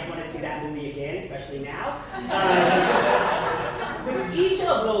 and you might want to see that movie again, especially now. With each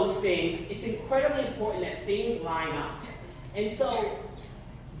of those things, it's incredibly important that things line up. And so,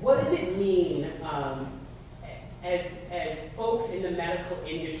 what does it mean as folks in the medical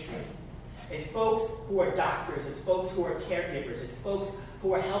industry, as folks who are doctors, as folks who are caregivers, as folks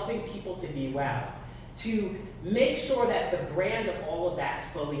who are helping people to be well, to make sure that the brand of all of that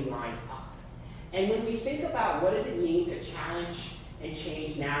fully lines up? And when we think about what does it mean to challenge and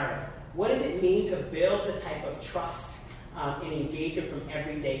change narrative, what does it mean to build the type of trust and engagement from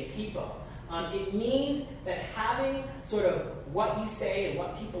everyday people? It means that having sort of what you say and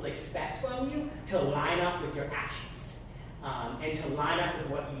what people expect from you to line up with your actions and to line up with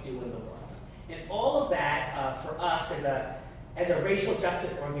what you do in the world. And all of that for us as a racial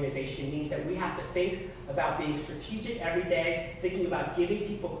justice organization means that we have to think about being strategic every day, thinking about giving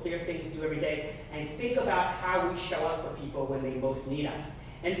people clear things to do every day, and think about how we show up for people when they most need us.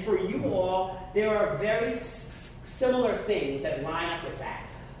 And for you all, there are very similar things that line up with that.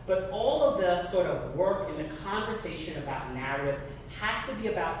 But all of the sort of work and the conversation about narrative has to be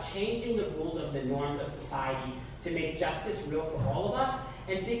about changing the rules of the norms of society to make justice real for all of us,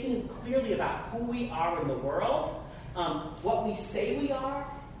 and thinking clearly about who we are in the world, what we say we are,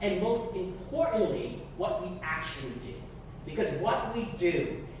 and most importantly, what we actually do. Because what we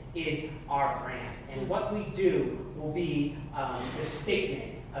do is our brand, and what we do will be the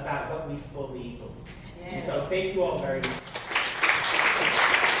statement about what we fully believe. And so thank you all very much.